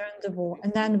during the war.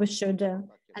 And then we should an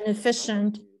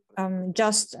efficient,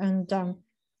 just and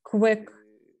quick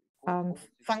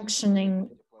functioning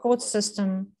court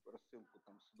system,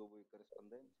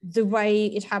 the way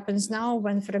it happens now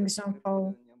when, for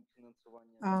example,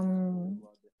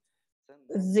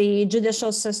 the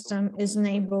judicial system isn't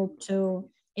able to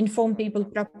inform people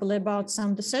properly about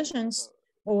some decisions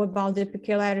or about the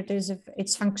peculiarities of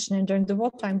its functioning during the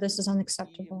wartime, this is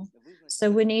unacceptable. So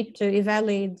we need to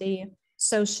evaluate the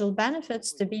social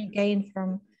benefits to be gained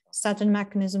from certain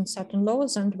mechanisms, certain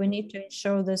laws, and we need to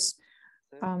ensure this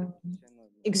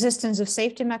existence of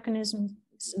safety mechanisms,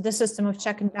 the system of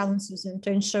check and balances, and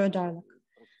to ensure dialogue.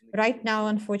 Right now,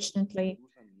 unfortunately,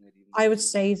 I would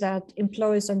say that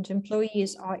employers and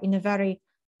employees are in a very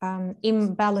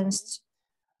imbalanced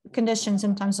conditions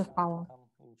in terms of power.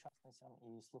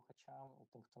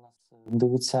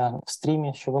 Дивиться в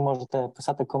стрімі, що ви можете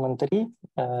писати коментарі,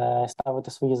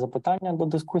 ставити свої запитання до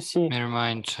дискусії. Let me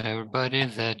remind everybody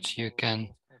that you can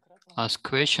ask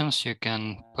questions, you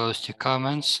can post your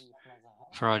comments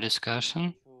for our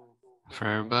discussion for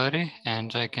everybody.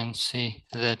 And I can see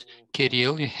that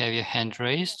Kirill, you have your hand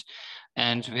raised,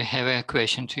 and we have a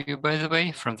question to you, by the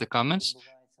way, from the comments.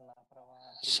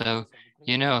 So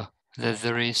you know that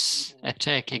there is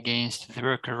attack against the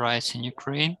worker rights in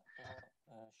Ukraine,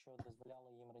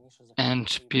 and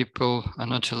people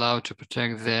are not allowed to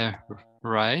protect their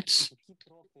rights.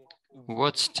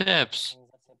 What steps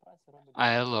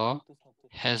ILO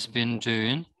has been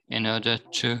doing in order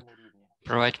to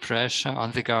provide pressure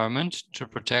on the government to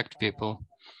protect people?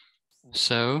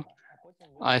 So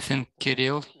I think,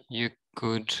 Kirill, you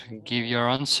could give your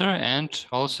answer and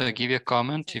also give your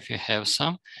comment if you have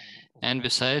some. And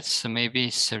besides,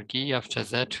 maybe Serhiy after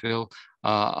that will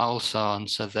also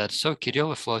answer that. So Kirill,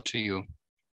 the floor to you.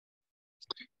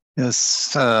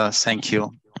 Yes, thank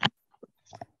you.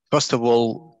 First of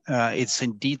all, it's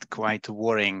indeed quite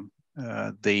worrying,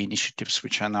 the initiatives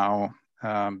which are now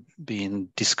being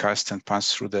discussed and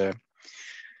passed through the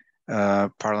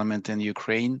parliament in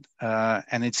Ukraine.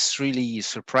 And it's really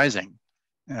surprising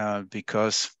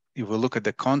because if we look at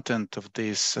the content of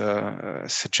this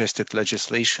suggested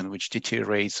legislation, which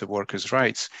deteriorates the workers'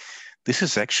 rights, this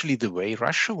is actually the way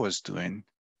Russia was doing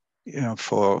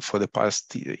for the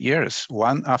past years,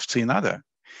 one after another.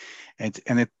 And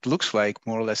it looks like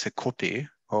more or less a copy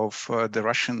of the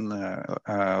Russian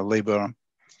labor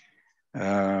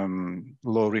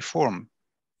law reform.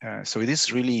 So it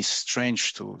is really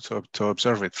strange to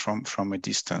observe it from a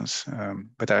distance.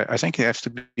 But I think it has to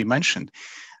be mentioned.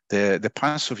 The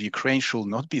path of Ukraine should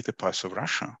not be the path of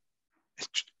Russia.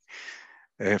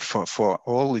 For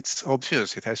all it's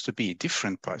obvious, it has to be a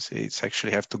different path. It's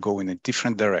actually have to go in a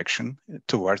different direction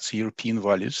towards European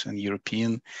values and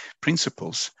European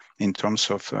principles in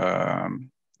terms of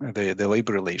the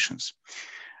labor relations.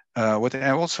 What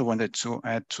I also wanted to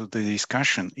add to the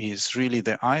discussion is really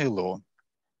the ILO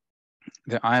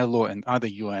and other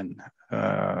UN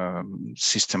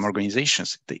system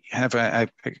organizations. They have a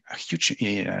huge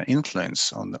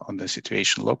influence on the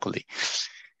situation locally.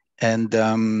 And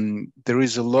there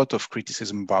is a lot of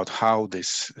criticism about how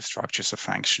these structures are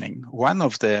functioning. One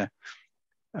of the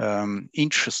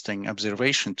interesting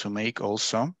observation to make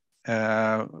also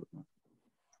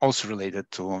related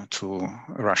to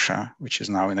Russia, which is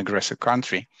now an aggressive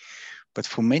country. But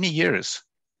for many years,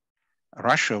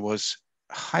 Russia was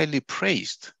highly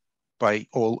praised by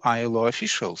all ILO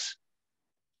officials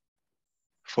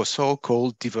for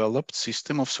so-called developed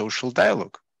system of social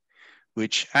dialogue,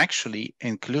 which actually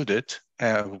included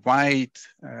a wide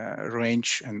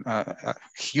range and a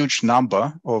huge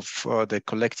number of the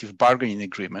collective bargaining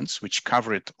agreements, which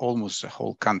covered almost the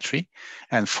whole country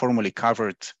and formally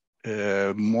covered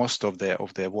most of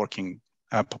the working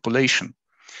population.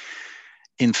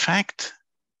 In fact,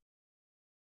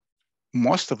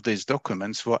 most of these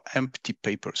documents were empty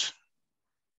papers.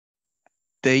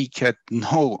 They had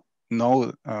no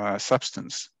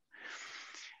substance.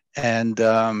 And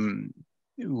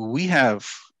we have,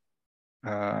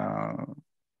 I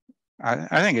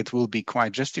think it will be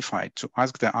quite justified to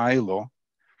ask the ILO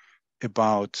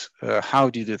about how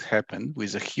did it happen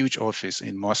with a huge office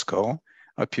in Moscow,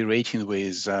 operating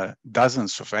with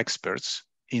dozens of experts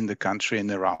in the country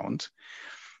and around,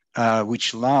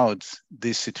 which allowed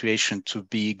this situation to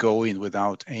be going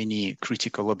without any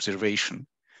critical observation.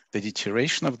 The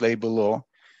deterioration of labor law,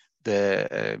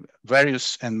 the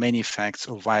various and many facts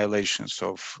of violations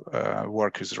of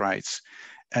workers' rights,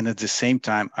 and at the same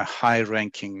time, a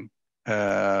high-ranking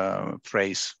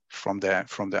praise from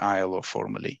the ILO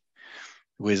formally,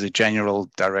 with the general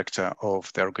director of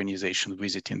the organization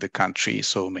visiting the country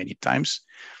so many times,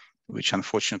 which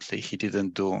unfortunately he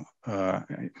didn't do.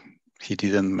 He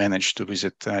didn't manage to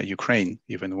visit Ukraine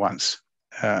even once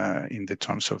in the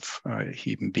terms of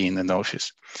him being in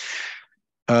office.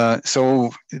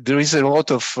 So there is a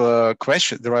lot of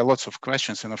questions. There are lots of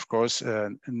questions, and of course,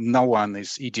 no one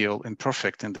is ideal and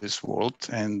perfect in this world.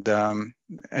 And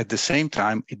at the same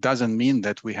time, it doesn't mean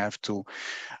that we have to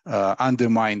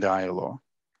undermine the ILO.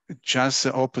 Just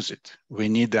the opposite. We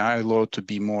need the ILO to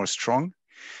be more strong.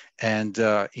 And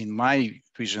in my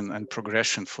vision and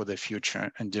progression for the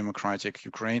future and democratic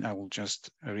Ukraine, I will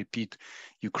just repeat: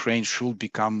 Ukraine should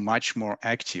become much more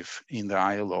active in the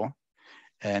ILO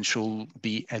and should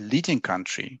be a leading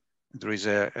country. There is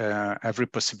every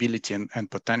possibility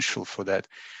and potential for that.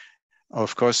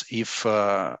 Of course, if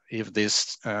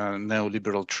this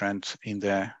neoliberal trend in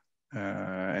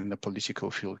the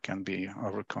political field can be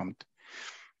overcome,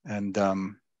 and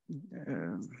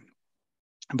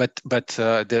but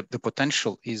the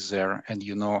potential is there, and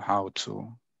you know how to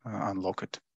unlock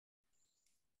it.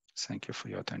 Thank you for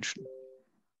your attention.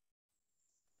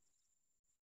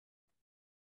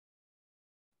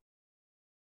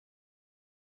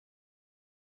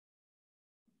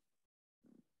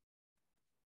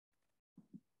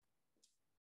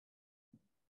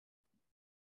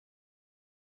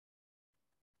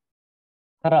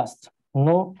 Гаразд.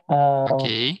 Ну,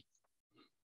 Okay.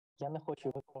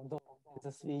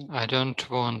 I don't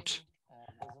want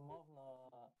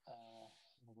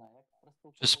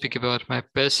to speak about my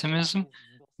pessimism,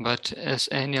 but as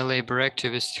any labor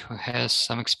activist who has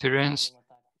some experience,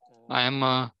 I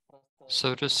am,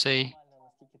 so to say,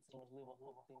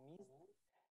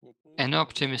 an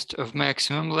optimist of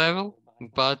maximum level,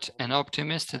 but an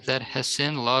optimist that has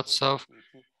seen lots of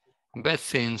bad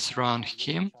things around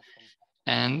him,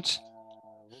 and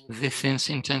the things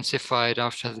intensified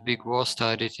after the big war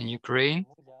started in Ukraine.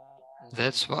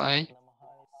 That's why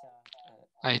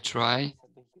I try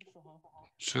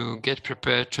to get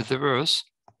prepared to the worst,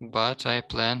 but I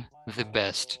plan the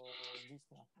best.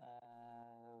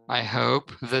 I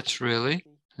hope that really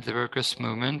the workers'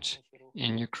 movement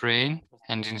in Ukraine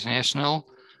and international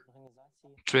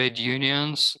trade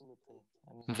unions,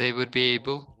 they would be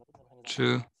able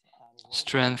to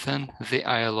strengthen the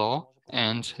ILO,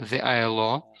 and the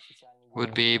ILO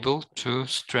would be able to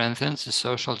strengthen the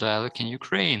social dialogue in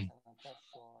Ukraine.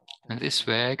 And this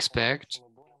way I expect,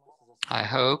 I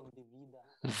hope,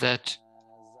 that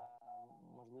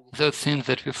those things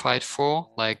that we fight for,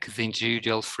 like the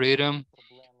individual freedom,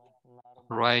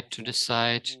 right to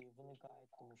decide,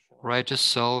 right to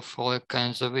solve all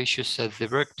kinds of issues at the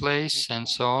workplace and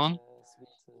so on,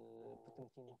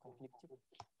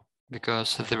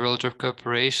 because the world of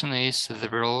cooperation is the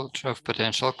world of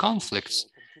potential conflicts.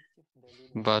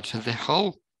 But the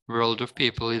whole world of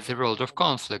people is the world of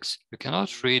conflicts. We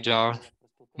cannot read our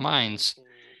minds,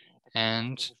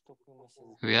 and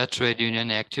we are trade union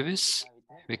activists.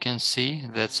 We can see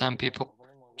that some people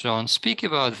don't speak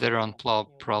about their own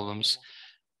problems.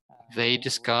 They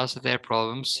discuss their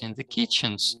problems in the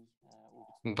kitchens,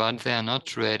 but they are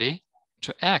not ready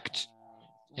to act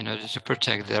in order to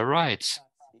protect their rights.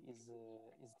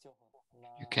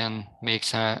 You can make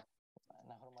some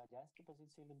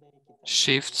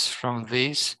shifts from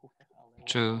these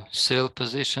to civil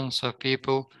positions of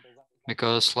people,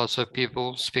 because lots of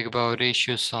people speak about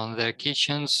issues on their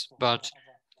kitchens, but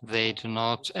they do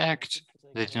not act,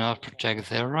 they do not protect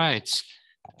their rights,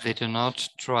 they do not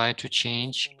try to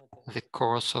change the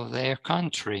course of their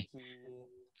country.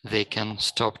 They can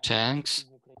stop tanks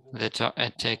that are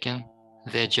attacking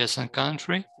the adjacent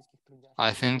country.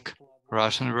 I think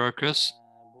Russian workers,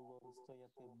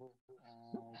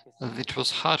 it was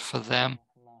hard for them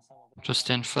to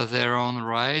stand for their own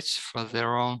rights, for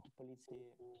their own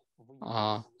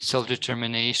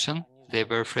self-determination. They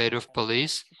were afraid of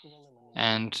police,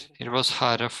 and it was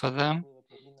harder for them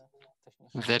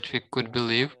that we could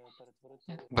believe,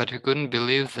 but we couldn't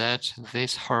believe that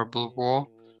this horrible war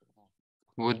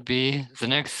would be the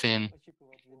next thing.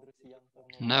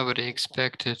 Nobody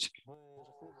expected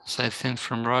such things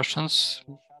from Russians.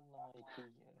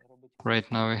 Right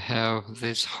now we have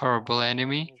this horrible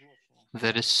enemy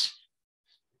that is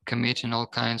committing all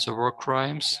kinds of war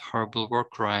crimes, horrible war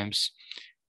crimes.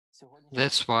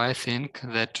 That's why I think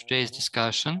that today's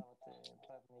discussion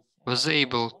was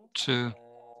able to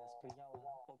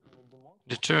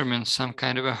determine some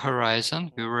kind of a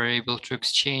horizon. We were able to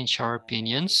exchange our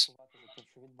opinions,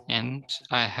 and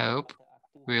I hope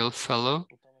we'll follow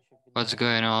what's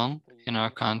going on in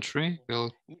our country.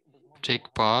 We'll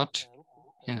take part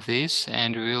in this,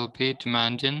 and we'll be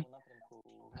demanding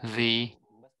the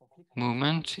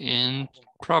movement in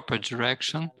proper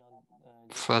direction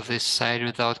for this side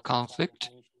without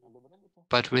conflict,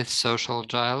 but with social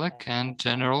dialogue and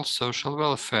general social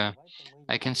welfare.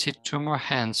 I can see 2 more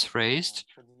hands raised.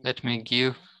 Let me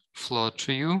give floor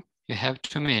to you. You have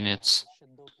 2 minutes.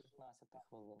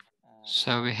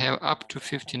 So we have up to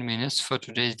 15 minutes for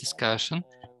today's discussion.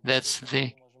 That's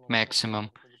the maximum.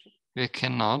 We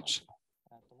cannot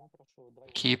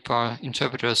keep our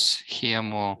interpreters here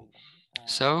more.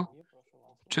 So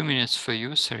 2 minutes for you,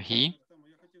 Serhiy.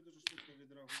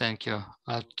 Thank you,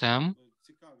 Artem.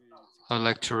 I would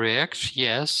like to react.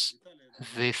 Yes,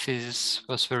 the thesis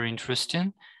was very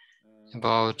interesting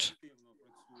about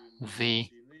the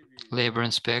labor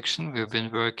inspection. We've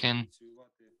been working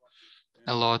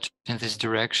a lot in this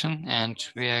direction, and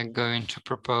we are going to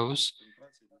propose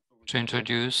to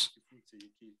introduce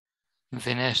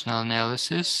the national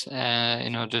analysis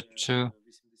in order to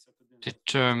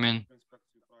determine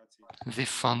the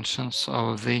functions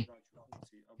of the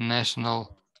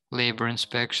national labor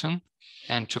inspection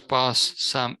and to pass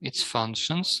some its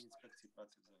functions.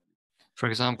 For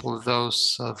example,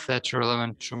 those that are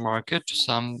relevant to market, to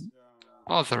some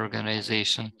other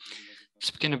organization.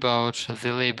 Speaking about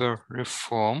the labor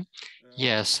reform,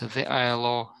 yes, the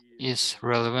ILO is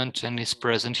relevant and is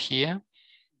present here.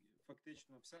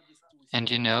 And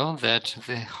you know that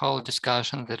the whole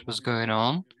discussion that was going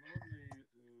on,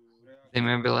 the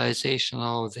mobilization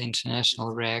of the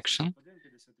international reaction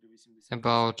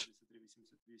about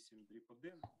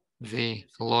the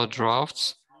law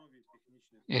drafts,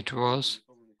 it was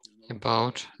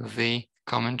about the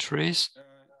commentaries,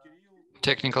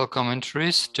 technical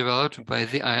commentaries developed by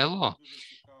the ILO.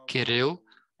 Kirill,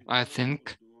 I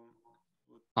think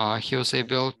he was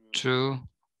able to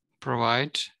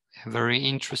provide a very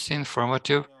interesting,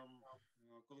 informative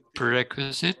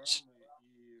prerequisite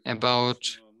about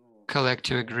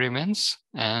collective agreements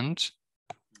and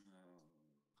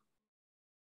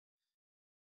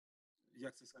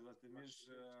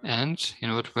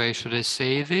in what way should I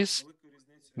say this?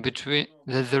 That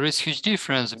there is huge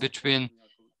difference between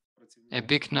a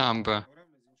big number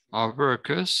of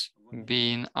workers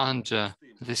being under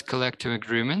these collective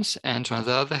agreements and on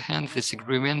the other hand, these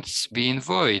agreements being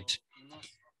void.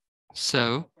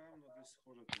 So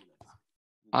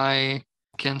I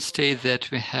can state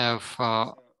that we have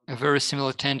a very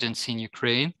similar tendency in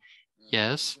Ukraine.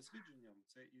 Yes,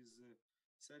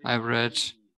 I read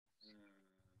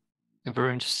a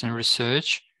very interesting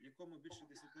research.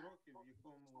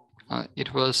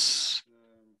 It was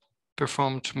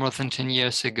performed more than 10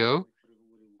 years ago,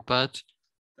 but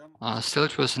still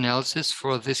it was analysis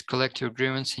for these collective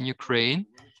agreements in Ukraine,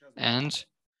 and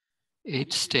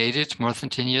it stated more than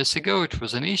 10 years ago it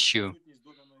was an issue,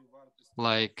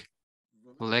 like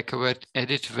lack of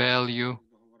added value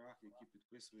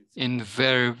in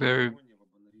very, very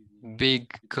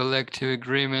big collective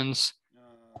agreements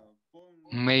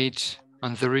made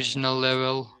on the regional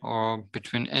level or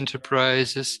between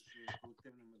enterprises,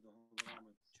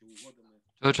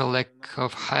 total lack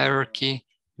of hierarchy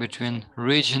between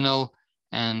regional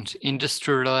and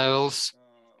industrial levels,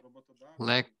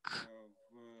 lack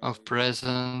of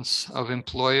presence of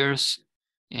employers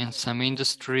in some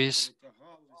industries,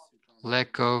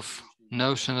 lack of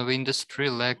notion of industry,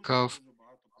 lack of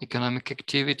economic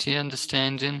activity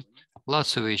understanding,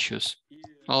 lots of issues.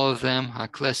 All of them are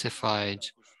classified.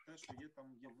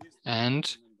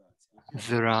 And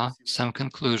there are some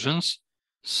conclusions.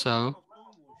 So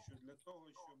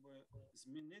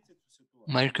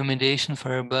my recommendation for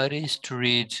everybody is to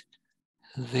read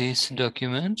this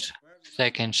document that I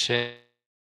can share.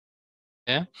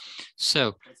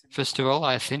 So first of all,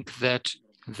 I think that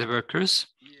the workers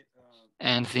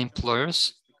and the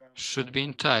employers should be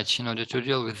in touch in order to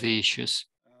deal with the issues.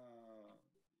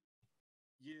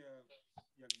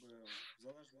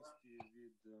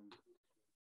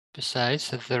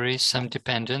 Besides, there is some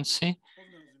dependency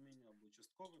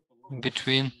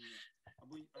between,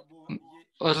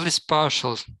 or at least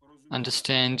partial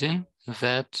understanding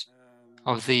that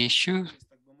of the issue,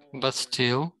 but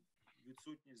still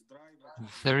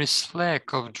there is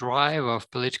lack of drive of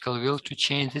political will to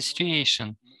change the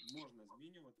situation.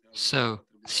 So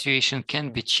the situation can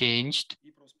be changed,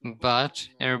 but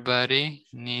everybody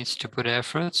needs to put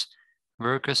efforts,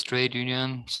 workers, trade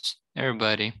unions,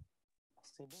 everybody.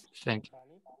 Thank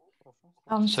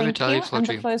you. So Vitaly, and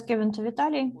the floor is given to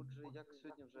Vitaly.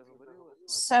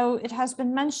 So it has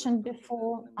been mentioned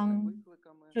before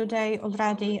today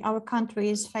already, our country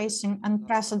is facing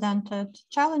unprecedented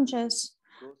challenges,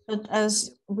 but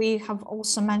as we have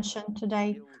also mentioned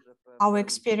today, our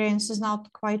experience is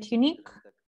not quite unique.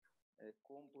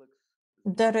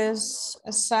 There is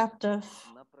a set of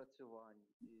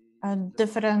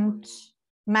different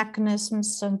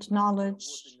mechanisms and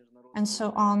knowledge and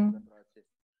so on.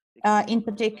 In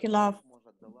particular,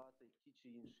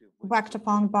 worked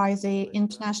upon by the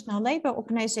International Labour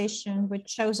Organization, which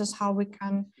shows us how we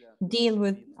can deal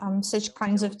with such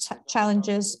kinds of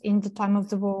challenges in the time of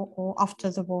the war or after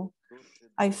the war.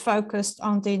 I focused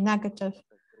on the negative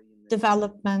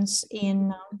developments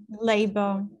in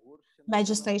labor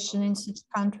legislation in such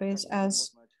countries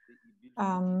as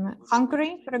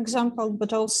Hungary, for example,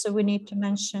 but also we need to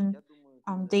mention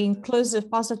the inclusive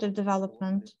positive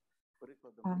development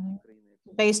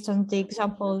based on the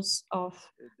examples of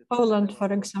Poland,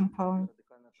 for example,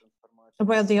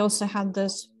 where they also had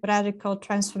this radical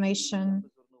transformation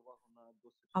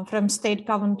from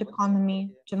state-governed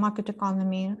economy to market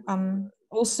economy.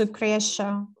 Also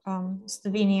Croatia,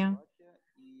 Slovenia,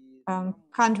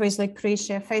 countries like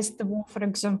Croatia faced the war, for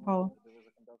example,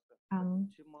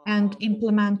 and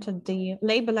implemented the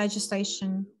labor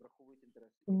legislation,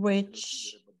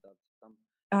 which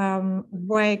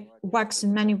works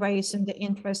in many ways in the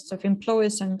interests of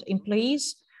employers and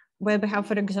employees, where we have,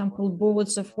 for example,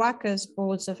 boards of workers,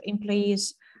 boards of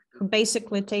employees, who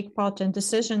basically take part in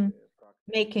decision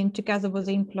making together with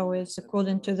the employers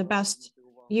according to the best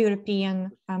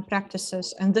European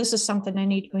practices. And this is something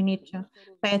we need to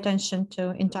pay attention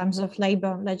to in terms of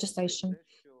labor legislation.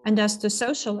 And as to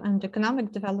social and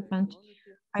economic development,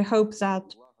 I hope that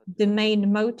the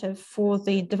main motive for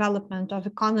the development of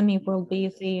economy will be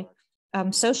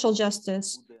the social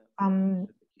justice,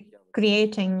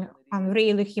 creating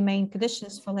really humane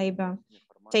conditions for labor,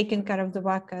 taking care of the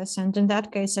workers. And in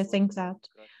that case, I think that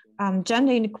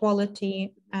gender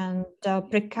inequality and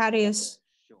precarious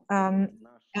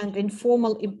and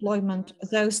informal employment,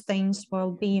 those things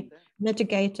will be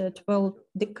mitigated, will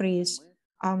decrease.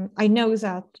 I know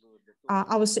that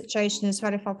our situation is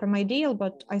very far from ideal,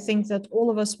 but I think that all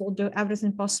of us will do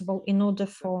everything possible in order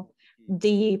for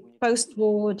the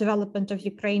post-war development of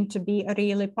Ukraine to be a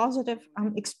really positive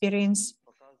experience,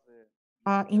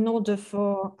 in order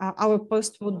for our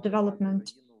post-war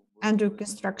development and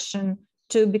reconstruction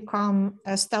to become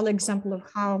a stellar example of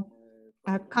how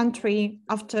a country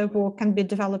after war can be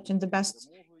developed in the best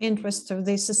interest of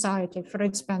the society for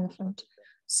its benefit.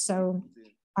 So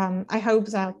I hope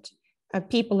that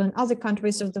people in other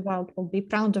countries of the world will be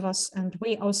proud of us, and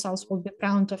we ourselves will be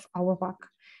proud of our work.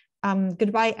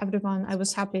 Goodbye, everyone. I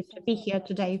was happy to be here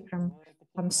today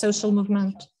from Social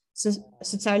Movement,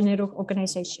 Социальный рух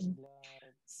organization.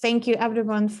 Thank you,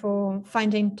 everyone, for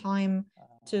finding time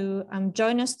to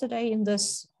join us today in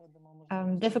this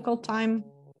difficult time.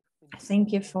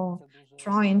 Thank you for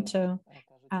trying to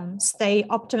stay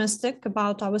optimistic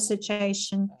about our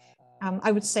situation.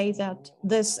 I would say that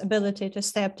this ability to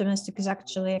stay optimistic is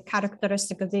actually a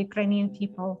characteristic of the Ukrainian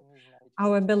people.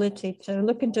 Our ability to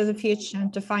look into the future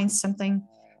and to find something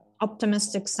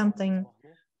optimistic, something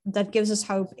that gives us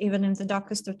hope even in the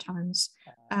darkest of times.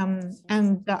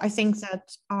 And I think that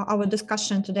our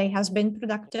discussion today has been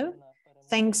productive.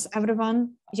 Thanks,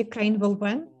 everyone. Ukraine will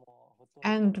win,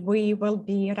 and we will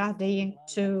be ready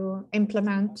to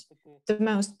implement the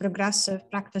most progressive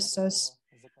practices,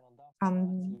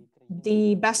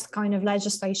 the best kind of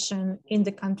legislation in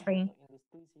the country.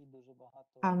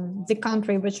 The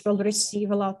country which will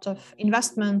receive a lot of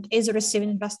investment is receiving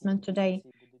investment today,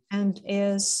 and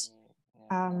is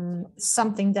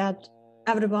something that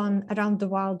everyone around the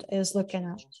world is looking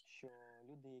at.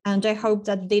 And I hope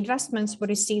that the investments we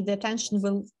receive, the attention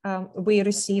we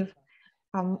receive,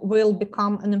 will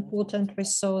become an important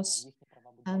resource.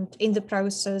 And in the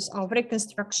process of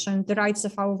reconstruction, the rights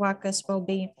of our workers will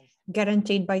be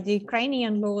guaranteed by the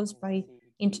Ukrainian laws, by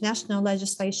international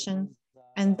legislation,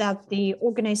 and that the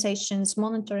organizations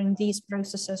monitoring these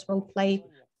processes will play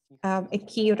a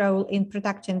key role in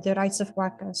protecting the rights of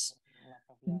workers,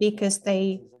 because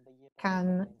they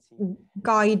can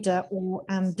guide or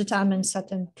determine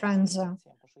certain trends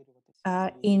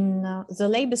in the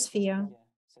labor sphere,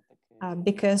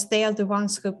 because they are the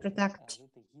ones who protect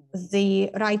the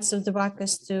rights of the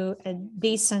workers to a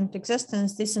decent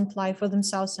existence, decent life for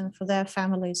themselves and for their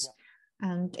families,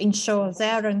 and ensure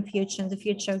their own future and the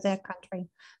future of their country.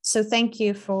 So thank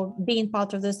you for being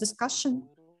part of this discussion.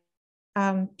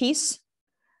 Peace.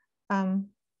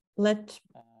 Let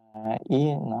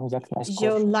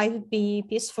your life be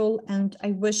peaceful, and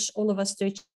I wish all of us to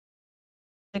achieve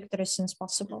victory as soon as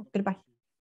possible. Goodbye.